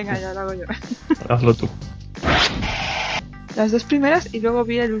venga, No, venga, ya lo hago yo. hazlo tú. Las dos primeras y luego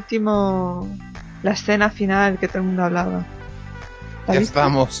vi el último, la escena final que todo el mundo hablaba. ¿La Ya viste?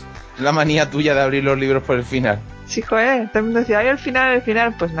 estamos. La manía tuya de abrir los libros por el final. Sí, joder, todo el mundo decía, ay, al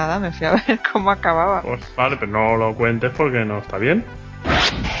final, pues nada, me fui a ver cómo acababa. Pues vale, pero no lo cuentes porque no está bien.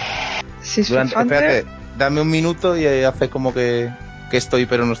 Si soy fan de... Espérate, dame un minuto y haces como que estoy,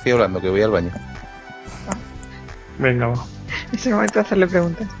 pero no estoy hablando, que voy al baño. Venga, va. Es el momento de hacerle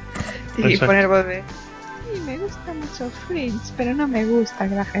preguntas. Y Exacto. poner voz de... Sí, me gusta mucho Fringe, pero no me gusta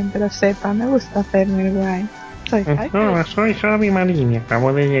que la gente lo sepa. Me gusta hacerme el guay. Soy Hola, soy Javi Marín y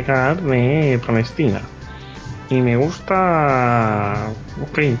acabo de llegar de Palestina. Y me gusta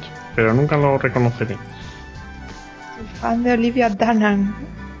Fringe, pero nunca lo reconoceré. Soy fan de Olivia Dunham.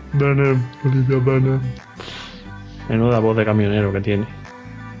 Olivia Dunham. Menuda voz de camionero que tiene.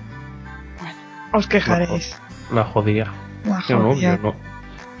 Os quejaréis. La jodía. La Yo no, jodía.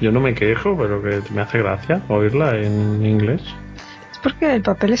 yo no me quejo, pero que me hace gracia oírla en inglés. Es porque el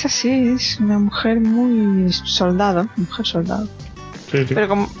papel es así. Es una mujer muy soldado. Mujer soldado. Sí, sí. Pero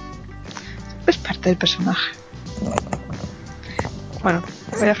como... es parte del personaje. Bueno,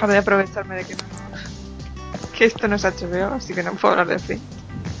 voy a dejar de aprovecharme de que no... que esto no es HBO, así que no puedo hablar de Fringe.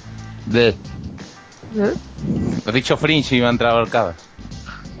 ¿Eh? Has dicho Fringe y me han entrado arcadas.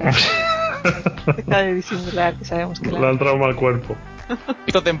 Deja de disimular, que sabemos que Le la... han traumado al cuerpo.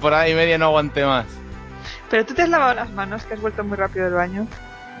 Esta temporada y media no aguanté más. Pero tú te has lavado las manos, que has vuelto muy rápido del baño.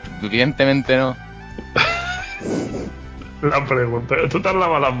 Evidentemente no. La pregunta, ¿tú te has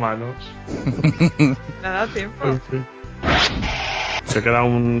lavado las manos? Me ha dado tiempo. En fin. Se ha quedado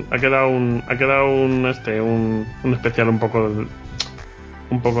un especial un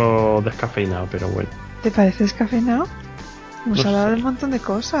poco descafeinado, pero bueno. ¿Te parece descafeinado? Hemos No hablado sé. de un montón de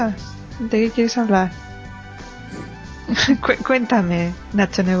cosas. ¿De qué quieres hablar? Cuéntame,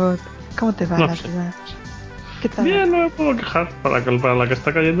 Nacho Nebot. ¿Cómo te va No la sé. vida? ¿Qué tal? Bien, no me puedo quejar. Para la que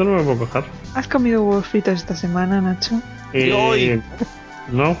está cayendo no me puedo quejar. ¿Has comido huevos fritos esta semana, Nacho? Y hoy.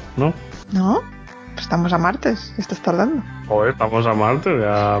 No. ¿No? Pues estamos a martes. ¿Qué estás tardando? Joder, estamos a martes,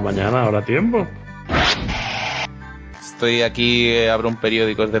 ya mañana habrá tiempo. Estoy aquí, abro un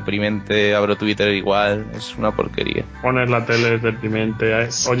periódico, es deprimente, abro Twitter igual, es una porquería. Pones la tele, es deprimente.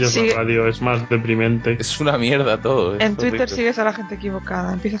 Oyes Sí. la radio, es más deprimente. Es una mierda todo. es En Twitter horrible. sigues a la gente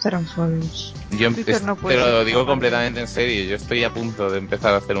equivocada. Empieza a hacer unfollows. Yo Twitter no te puede lo ser digo tan completamente en serio, yo estoy a punto de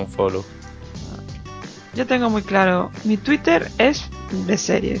empezar a hacer un follow. Yo tengo muy claro, mi Twitter es de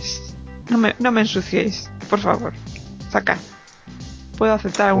series. No me ensuciéis, por favor. Sacad. Puedo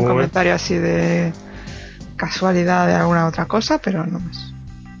aceptar algún Joder. comentario así de casualidad de alguna otra cosa, pero no más.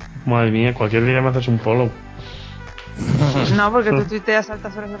 Madre mía, cualquier día me haces un follow. No, porque tú tuiteas a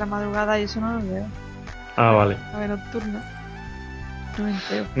altas horas de la madrugada y eso no lo veo. Ah, vale. A ver, nocturno. No me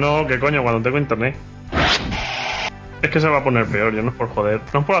entero. No, que coño, cuando tengo internet. Es que se va a poner peor, yo no es por joder.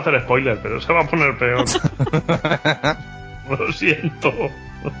 No es por hacer spoiler, pero se va a poner peor. Lo siento.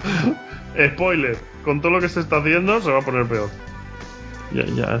 Spoiler. Con todo lo que se está haciendo, se va a poner peor.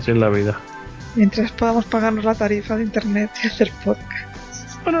 Ya, así es la vida. Mientras podamos pagarnos la tarifa de internet y hacer podcast.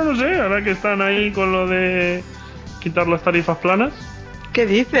 Bueno, no sé, ahora que están ahí con lo de quitar las tarifas planas. ¿Qué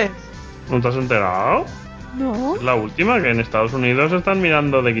dices? ¿No te has enterado? No. Es la última, que en Estados Unidos están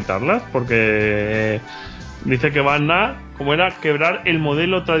mirando de quitarlas porque dice que van a, como era, quebrar el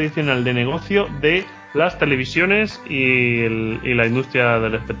modelo tradicional de negocio de las televisiones y la industria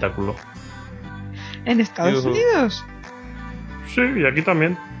del espectáculo. ¿En Estados Unidos? Sí, y aquí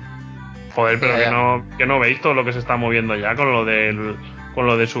también. Joder, pero Ya. que no veis todo lo que se está moviendo ya con lo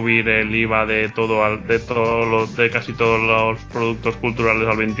de subir el IVA de de casi todos los productos culturales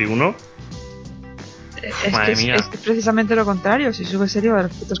al 21. Madre mía. Es que precisamente lo contrario. Si subes el IVA de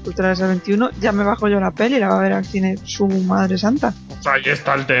los productos culturales al 21, ya me bajo yo la peli y la va a ver al cine su madre santa. O sea, ahí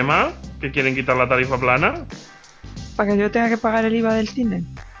está el tema, que quieren quitar la tarifa plana. ¿Para que yo tenga que pagar el IVA del cine?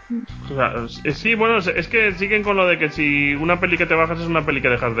 O sea, sí, bueno, es que siguen con lo de que si una peli que te bajas es una peli que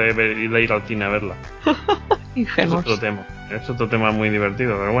dejas de ver y de ir al cine a verla. Ingenuos. Es otro tema muy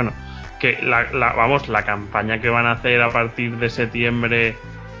divertido, pero bueno. Que la campaña que van a hacer a partir de septiembre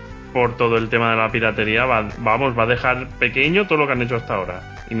por todo el tema de la piratería va a dejar pequeño todo lo que han hecho hasta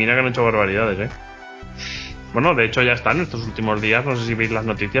ahora. Y mira que han hecho barbaridades, Bueno, de hecho ya están estos últimos días, no sé si veis las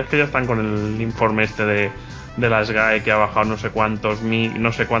noticias, que ya están con el informe este de la SGAE, que ha bajado no sé cuánto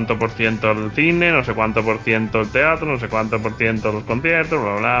por ciento el cine, no sé cuánto por ciento el teatro, no sé cuánto por ciento los conciertos,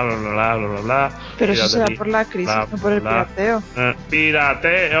 bla bla bla bla bla bla bla. Pero eso será por la crisis, no por el pirateo.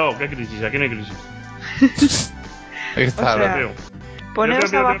 Pirateo, ¿qué crisis? Aquí no hay crisis. Ahí está, O sea, ¿no?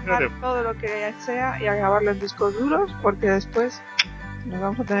 poneros a bajar todo lo que sea y a grabarlo en discos duros, porque después nos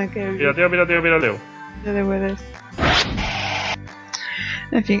vamos a tener que vivir Pirateo. de DVDs.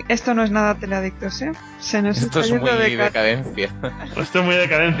 En fin, esto no es nada teleadictos, Se nos Esto está es yendo muy de decadencia. Esto es muy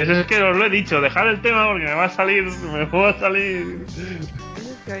decadencia. Es que os lo he dicho, dejar el tema porque me va a salir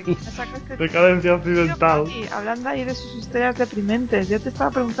decadencia occidental. Y hablando ahí de sus historias deprimentes, yo te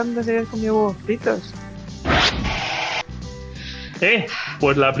estaba preguntando si habías comido huevos fritos.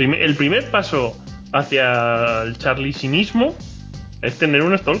 Pues el primer paso hacia el charlisinismo es tener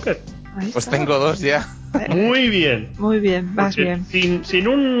un stalker. Pues tengo 2 ya. Muy bien. Muy bien, vas Porque bien. sin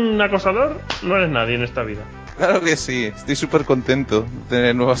un acosador no eres nadie en esta vida. Claro que sí, estoy súper contento de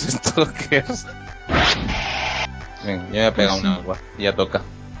tener nuevos stalkers. Venga, yo me voy a pegar una agua, ya toca.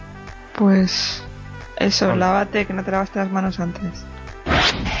 Pues eso, Vale. lávate, que no te lavaste las manos antes.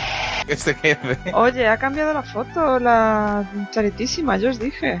 Que se quede. Oye, ha cambiado la foto, la charitísima, yo os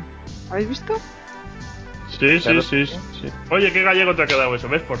dije. ¿Habéis visto? Sí. Claro. Oye, qué gallego te ha quedado eso,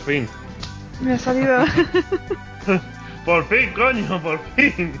 ¿ves? Por fin. Me ha salido... Por fin, coño, por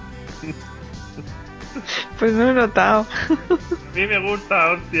fin. Pues no lo he notado. A mí me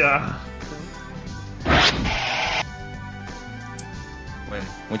gusta, hostia. Bueno,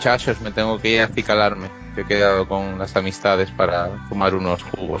 muchachos, me tengo que ir a acicalarme. Que he quedado con las amistades para fumar unos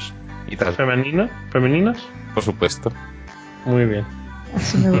jugos y tal. ¿Femeninas? Por supuesto. Muy bien.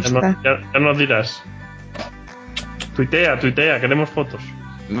 Así me gusta. Ya nos dirás. Tuitea, queremos fotos.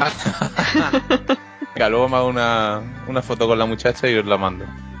 Venga, luego me hago una foto con la muchacha y os la mando.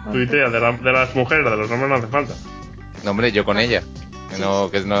 Tuitea, de las mujeres, de los hombres no hace falta. No, hombre, yo con ella.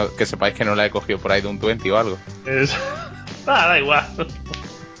 Que sepáis que no la he cogido por ahí de un 20 o algo. Da igual.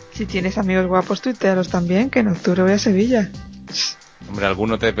 Si tienes amigos guapos, tuitealos también, que en octubre voy a Sevilla. Hombre,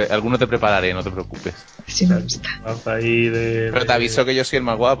 alguno te prepararé, no te preocupes. Así me gusta. Pero te aviso que yo soy el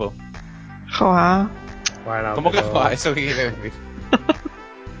más guapo. Joa. Bueno, ¿Cómo pero... que joa? ¿Eso qué quiere decir?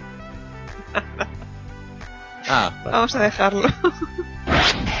 Vamos a dejarlo.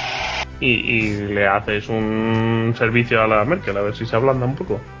 Y le haces un servicio a la Merkel, a ver si se ablanda un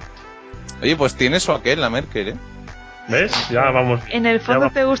poco. Oye, pues tiene su aquel la Merkel, ¿eh? ¿Ves? Ya vamos. En el fondo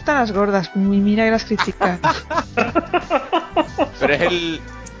te gustan las gordas, mira que las criticas. Pero es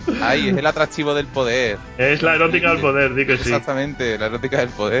el atractivo del poder. Es la erótica del poder, di que sí. Exactamente, la erótica del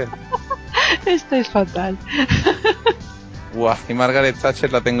poder. Esto es fatal. Buah, y Margaret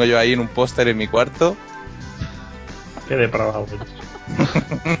Thatcher la tengo yo ahí en un póster en mi cuarto. Qué depravado eres.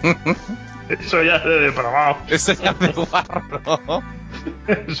 Eso ya es de depravado. Eso ya es de guarro.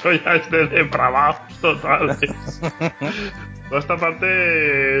 Eso ya es de depravados totales. Toda esta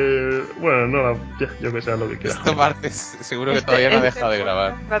parte... Bueno, no, yo que sé lo que quiera. Esta parte seguro que todavía no ha dejado de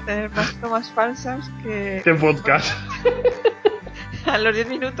grabar. Va a tener más tomas falsas que... ¿Qué podcast? A los 10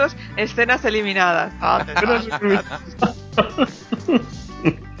 minutos, escenas eliminadas.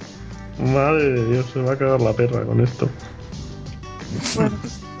 Madre de Dios, se va a cagar la perra con esto. Bueno,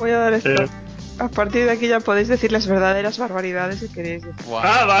 voy a dar esto. A partir de aquí ya podéis decir las verdaderas barbaridades que queréis decir. Guau.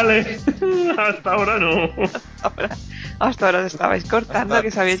 Ah, vale. Hasta ahora no. Hasta ahora os estabais cortando, que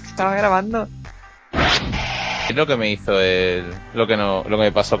sabíais que estaba grabando. Es lo que me hizo lo que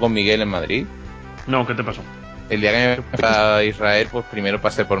me pasó con Miguel en Madrid. No, ¿qué te pasó? El día que me fui a Israel, pues primero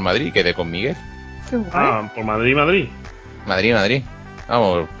pasé por Madrid y quedé con Miguel. Qué guay. Ah, por Madrid. Madrid.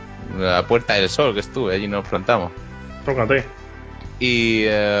 Vamos, la Puerta del Sol que estuve, allí nos plantamos. Tócate. Y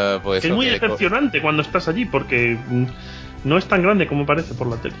pues Es eso, muy quedé decepcionante cuando estás allí porque no es tan grande como parece por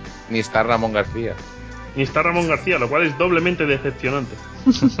la tele. ni está Ramón García. Ni está Ramón García, lo cual es doblemente decepcionante.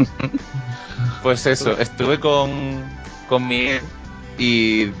 Pues eso, estuve con Miguel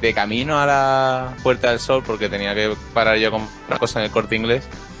y de camino a la Puerta del Sol, porque tenía que parar yo con una cosa en el Corte Inglés,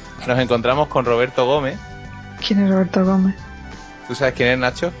 nos encontramos con Roberto Gómez. ¿Quién es Roberto Gómez? ¿Tú sabes quién es,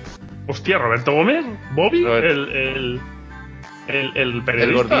 Nacho? Hostia, Roberto Gómez, Bobby, Roberto. el periodista.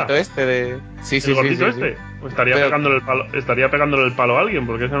 El gordito este de... Sí, el gordito sí. este. Pues estaría Pero- pegándole el palo a alguien,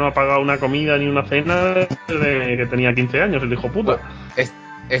 porque ese no ha pagado una comida ni una cena desde que tenía 15 años, el hijo puta.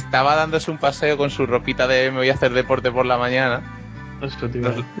 Estaba dándose un paseo con su ropita de me voy a hacer deporte por la mañana. Eso, tío.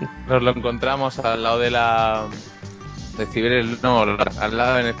 Nos lo encontramos al lado de la... de Cibeles, no, al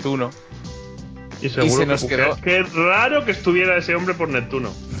lado de Neptuno. Y seguro se nos que quedó- qué raro que estuviera ese hombre por Neptuno.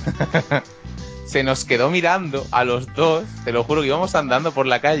 Se nos quedó mirando a los dos, te lo juro que íbamos andando por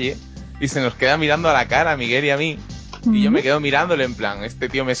la calle y se nos queda mirando a la cara a Miguel y a mí. Y yo me quedo mirándole en plan, este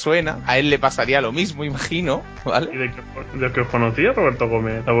tío me suena, a él le pasaría lo mismo, imagino, ¿Y ¿vale? de qué os conocía Roberto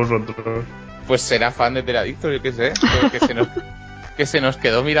Gómez a vosotros? Pues será fan de Teradicto, yo qué sé, pero que se nos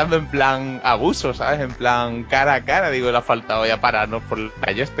quedó mirando en plan abuso, ¿sabes? En plan cara a cara, digo, le ha faltado ya pararnos por la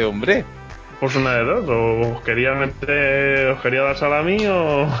calle este hombre. Pues una de dos, o os quería dar salami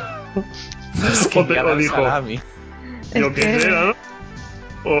o... Es que o ya da el dijo, salami. yo Es qué que- sé, ¿no?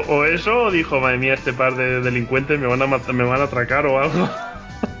 O eso, o dijo, madre mía, este par de delincuentes me van a atracar o algo.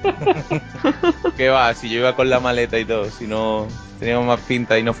 ¿Qué va? Si yo iba con la maleta y todo, si no teníamos más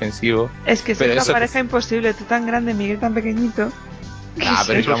pinta inofensivo. Es que Pero es una eso- pareja imposible, tú tan grande, Miguel tan pequeñito. Ah,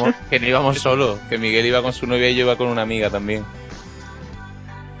 pero Eso- que no íbamos solos, que Miguel iba con su novia y yo iba con una amiga también.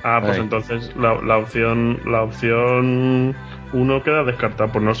 Ah, pues Ay. entonces la opción 1 queda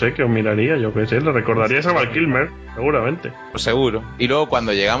descartada. Pues no sé, ¿qué os miraría? Yo qué sé, le recordaríais a Val Kilmer, seguramente. Pues seguro. Y luego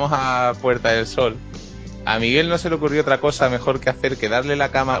cuando llegamos a Puerta del Sol, a Miguel no se le ocurrió otra cosa mejor que hacer que darle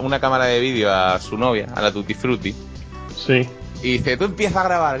una cámara de vídeo a su novia, a la Tutti Frutti. Sí. Y dice, tú empieza a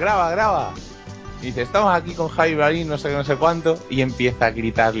grabar, graba. Y dice, estamos aquí con Javi Marín, no sé cuánto, y empieza a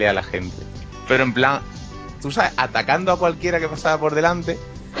gritarle a la gente. Pero en plan, tú sabes, atacando a cualquiera que pasaba por delante.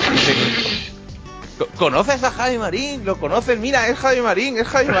 Dice, ¿conoces a Javi Marín? ¿Lo conoces? Mira, es Javi Marín.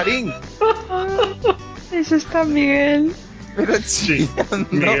 Eso está Miguel. Pero Sí, chillando.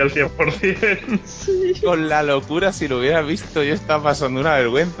 Miguel 100%. Sí. Con la locura, si lo hubiera visto, yo estaba pasando una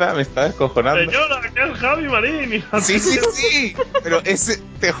vergüenza, me estaba descojonando. Señora, que es Javi Marín. hija Sí. Pero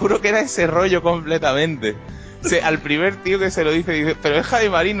te juro que era ese rollo completamente. O sea, al primer tío que se lo dice, pero es Javi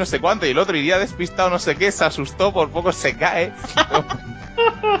Marín no sé cuánto, y el otro iría despistado no sé qué, se asustó, por poco se cae.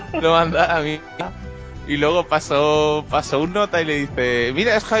 Lo manda a mí. Y luego pasó un nota y le dice,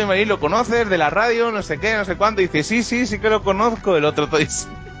 mira, es Javi Marín, ¿lo conoces? De la radio, no sé qué, no sé cuánto. Y dice, sí que lo conozco. El otro todo dice,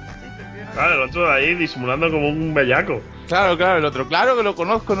 Claro, el otro ahí disimulando como un bellaco. claro, el otro, claro que lo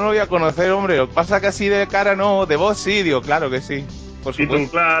conozco, no lo voy a conocer, hombre. Lo que pasa que así de cara no, de voz sí, digo, claro que sí. Por Y tú,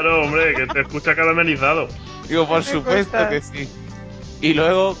 supuesto. claro, hombre, que te escucha caramelizado. Digo, por Me supuesto gusta. que sí. Y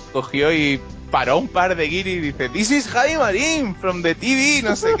luego cogió y paró un par de guiris y dice, this is Javi Marín from the TV,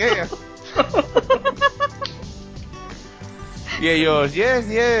 no sé qué. Y ellos,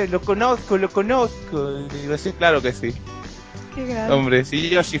 yes, lo conozco. Y digo, sí, claro que sí. Qué grande. Hombre, sí,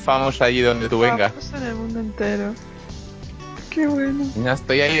 yo soy famoso allí donde tú vengas. Famoso en el mundo entero. Qué bueno. Ya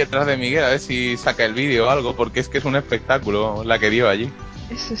estoy ahí detrás de Miguel a ver si saca el vídeo o algo, porque es que es un espectáculo la que dio allí.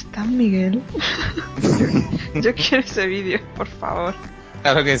 Eso está Miguel. Yo quiero ese vídeo, por favor.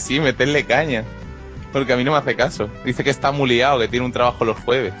 Claro que sí, meterle caña. Porque a mí no me hace caso. Dice que está muy liado, que tiene un trabajo los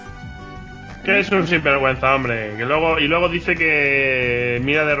jueves. Que es un sinvergüenza, hombre. Y luego dice que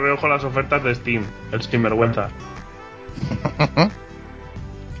mira de reojo las ofertas de Steam. El sinvergüenza.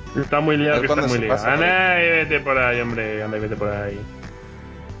 Está muy liado, A ver que está cuándo muy se liado. pasa por Anda y vete por ahí, hombre. Anda y vete por ahí.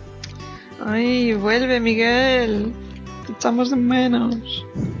 Ay, vuelve Miguel. Te echamos de menos.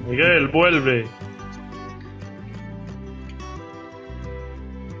 Miguel, vuelve.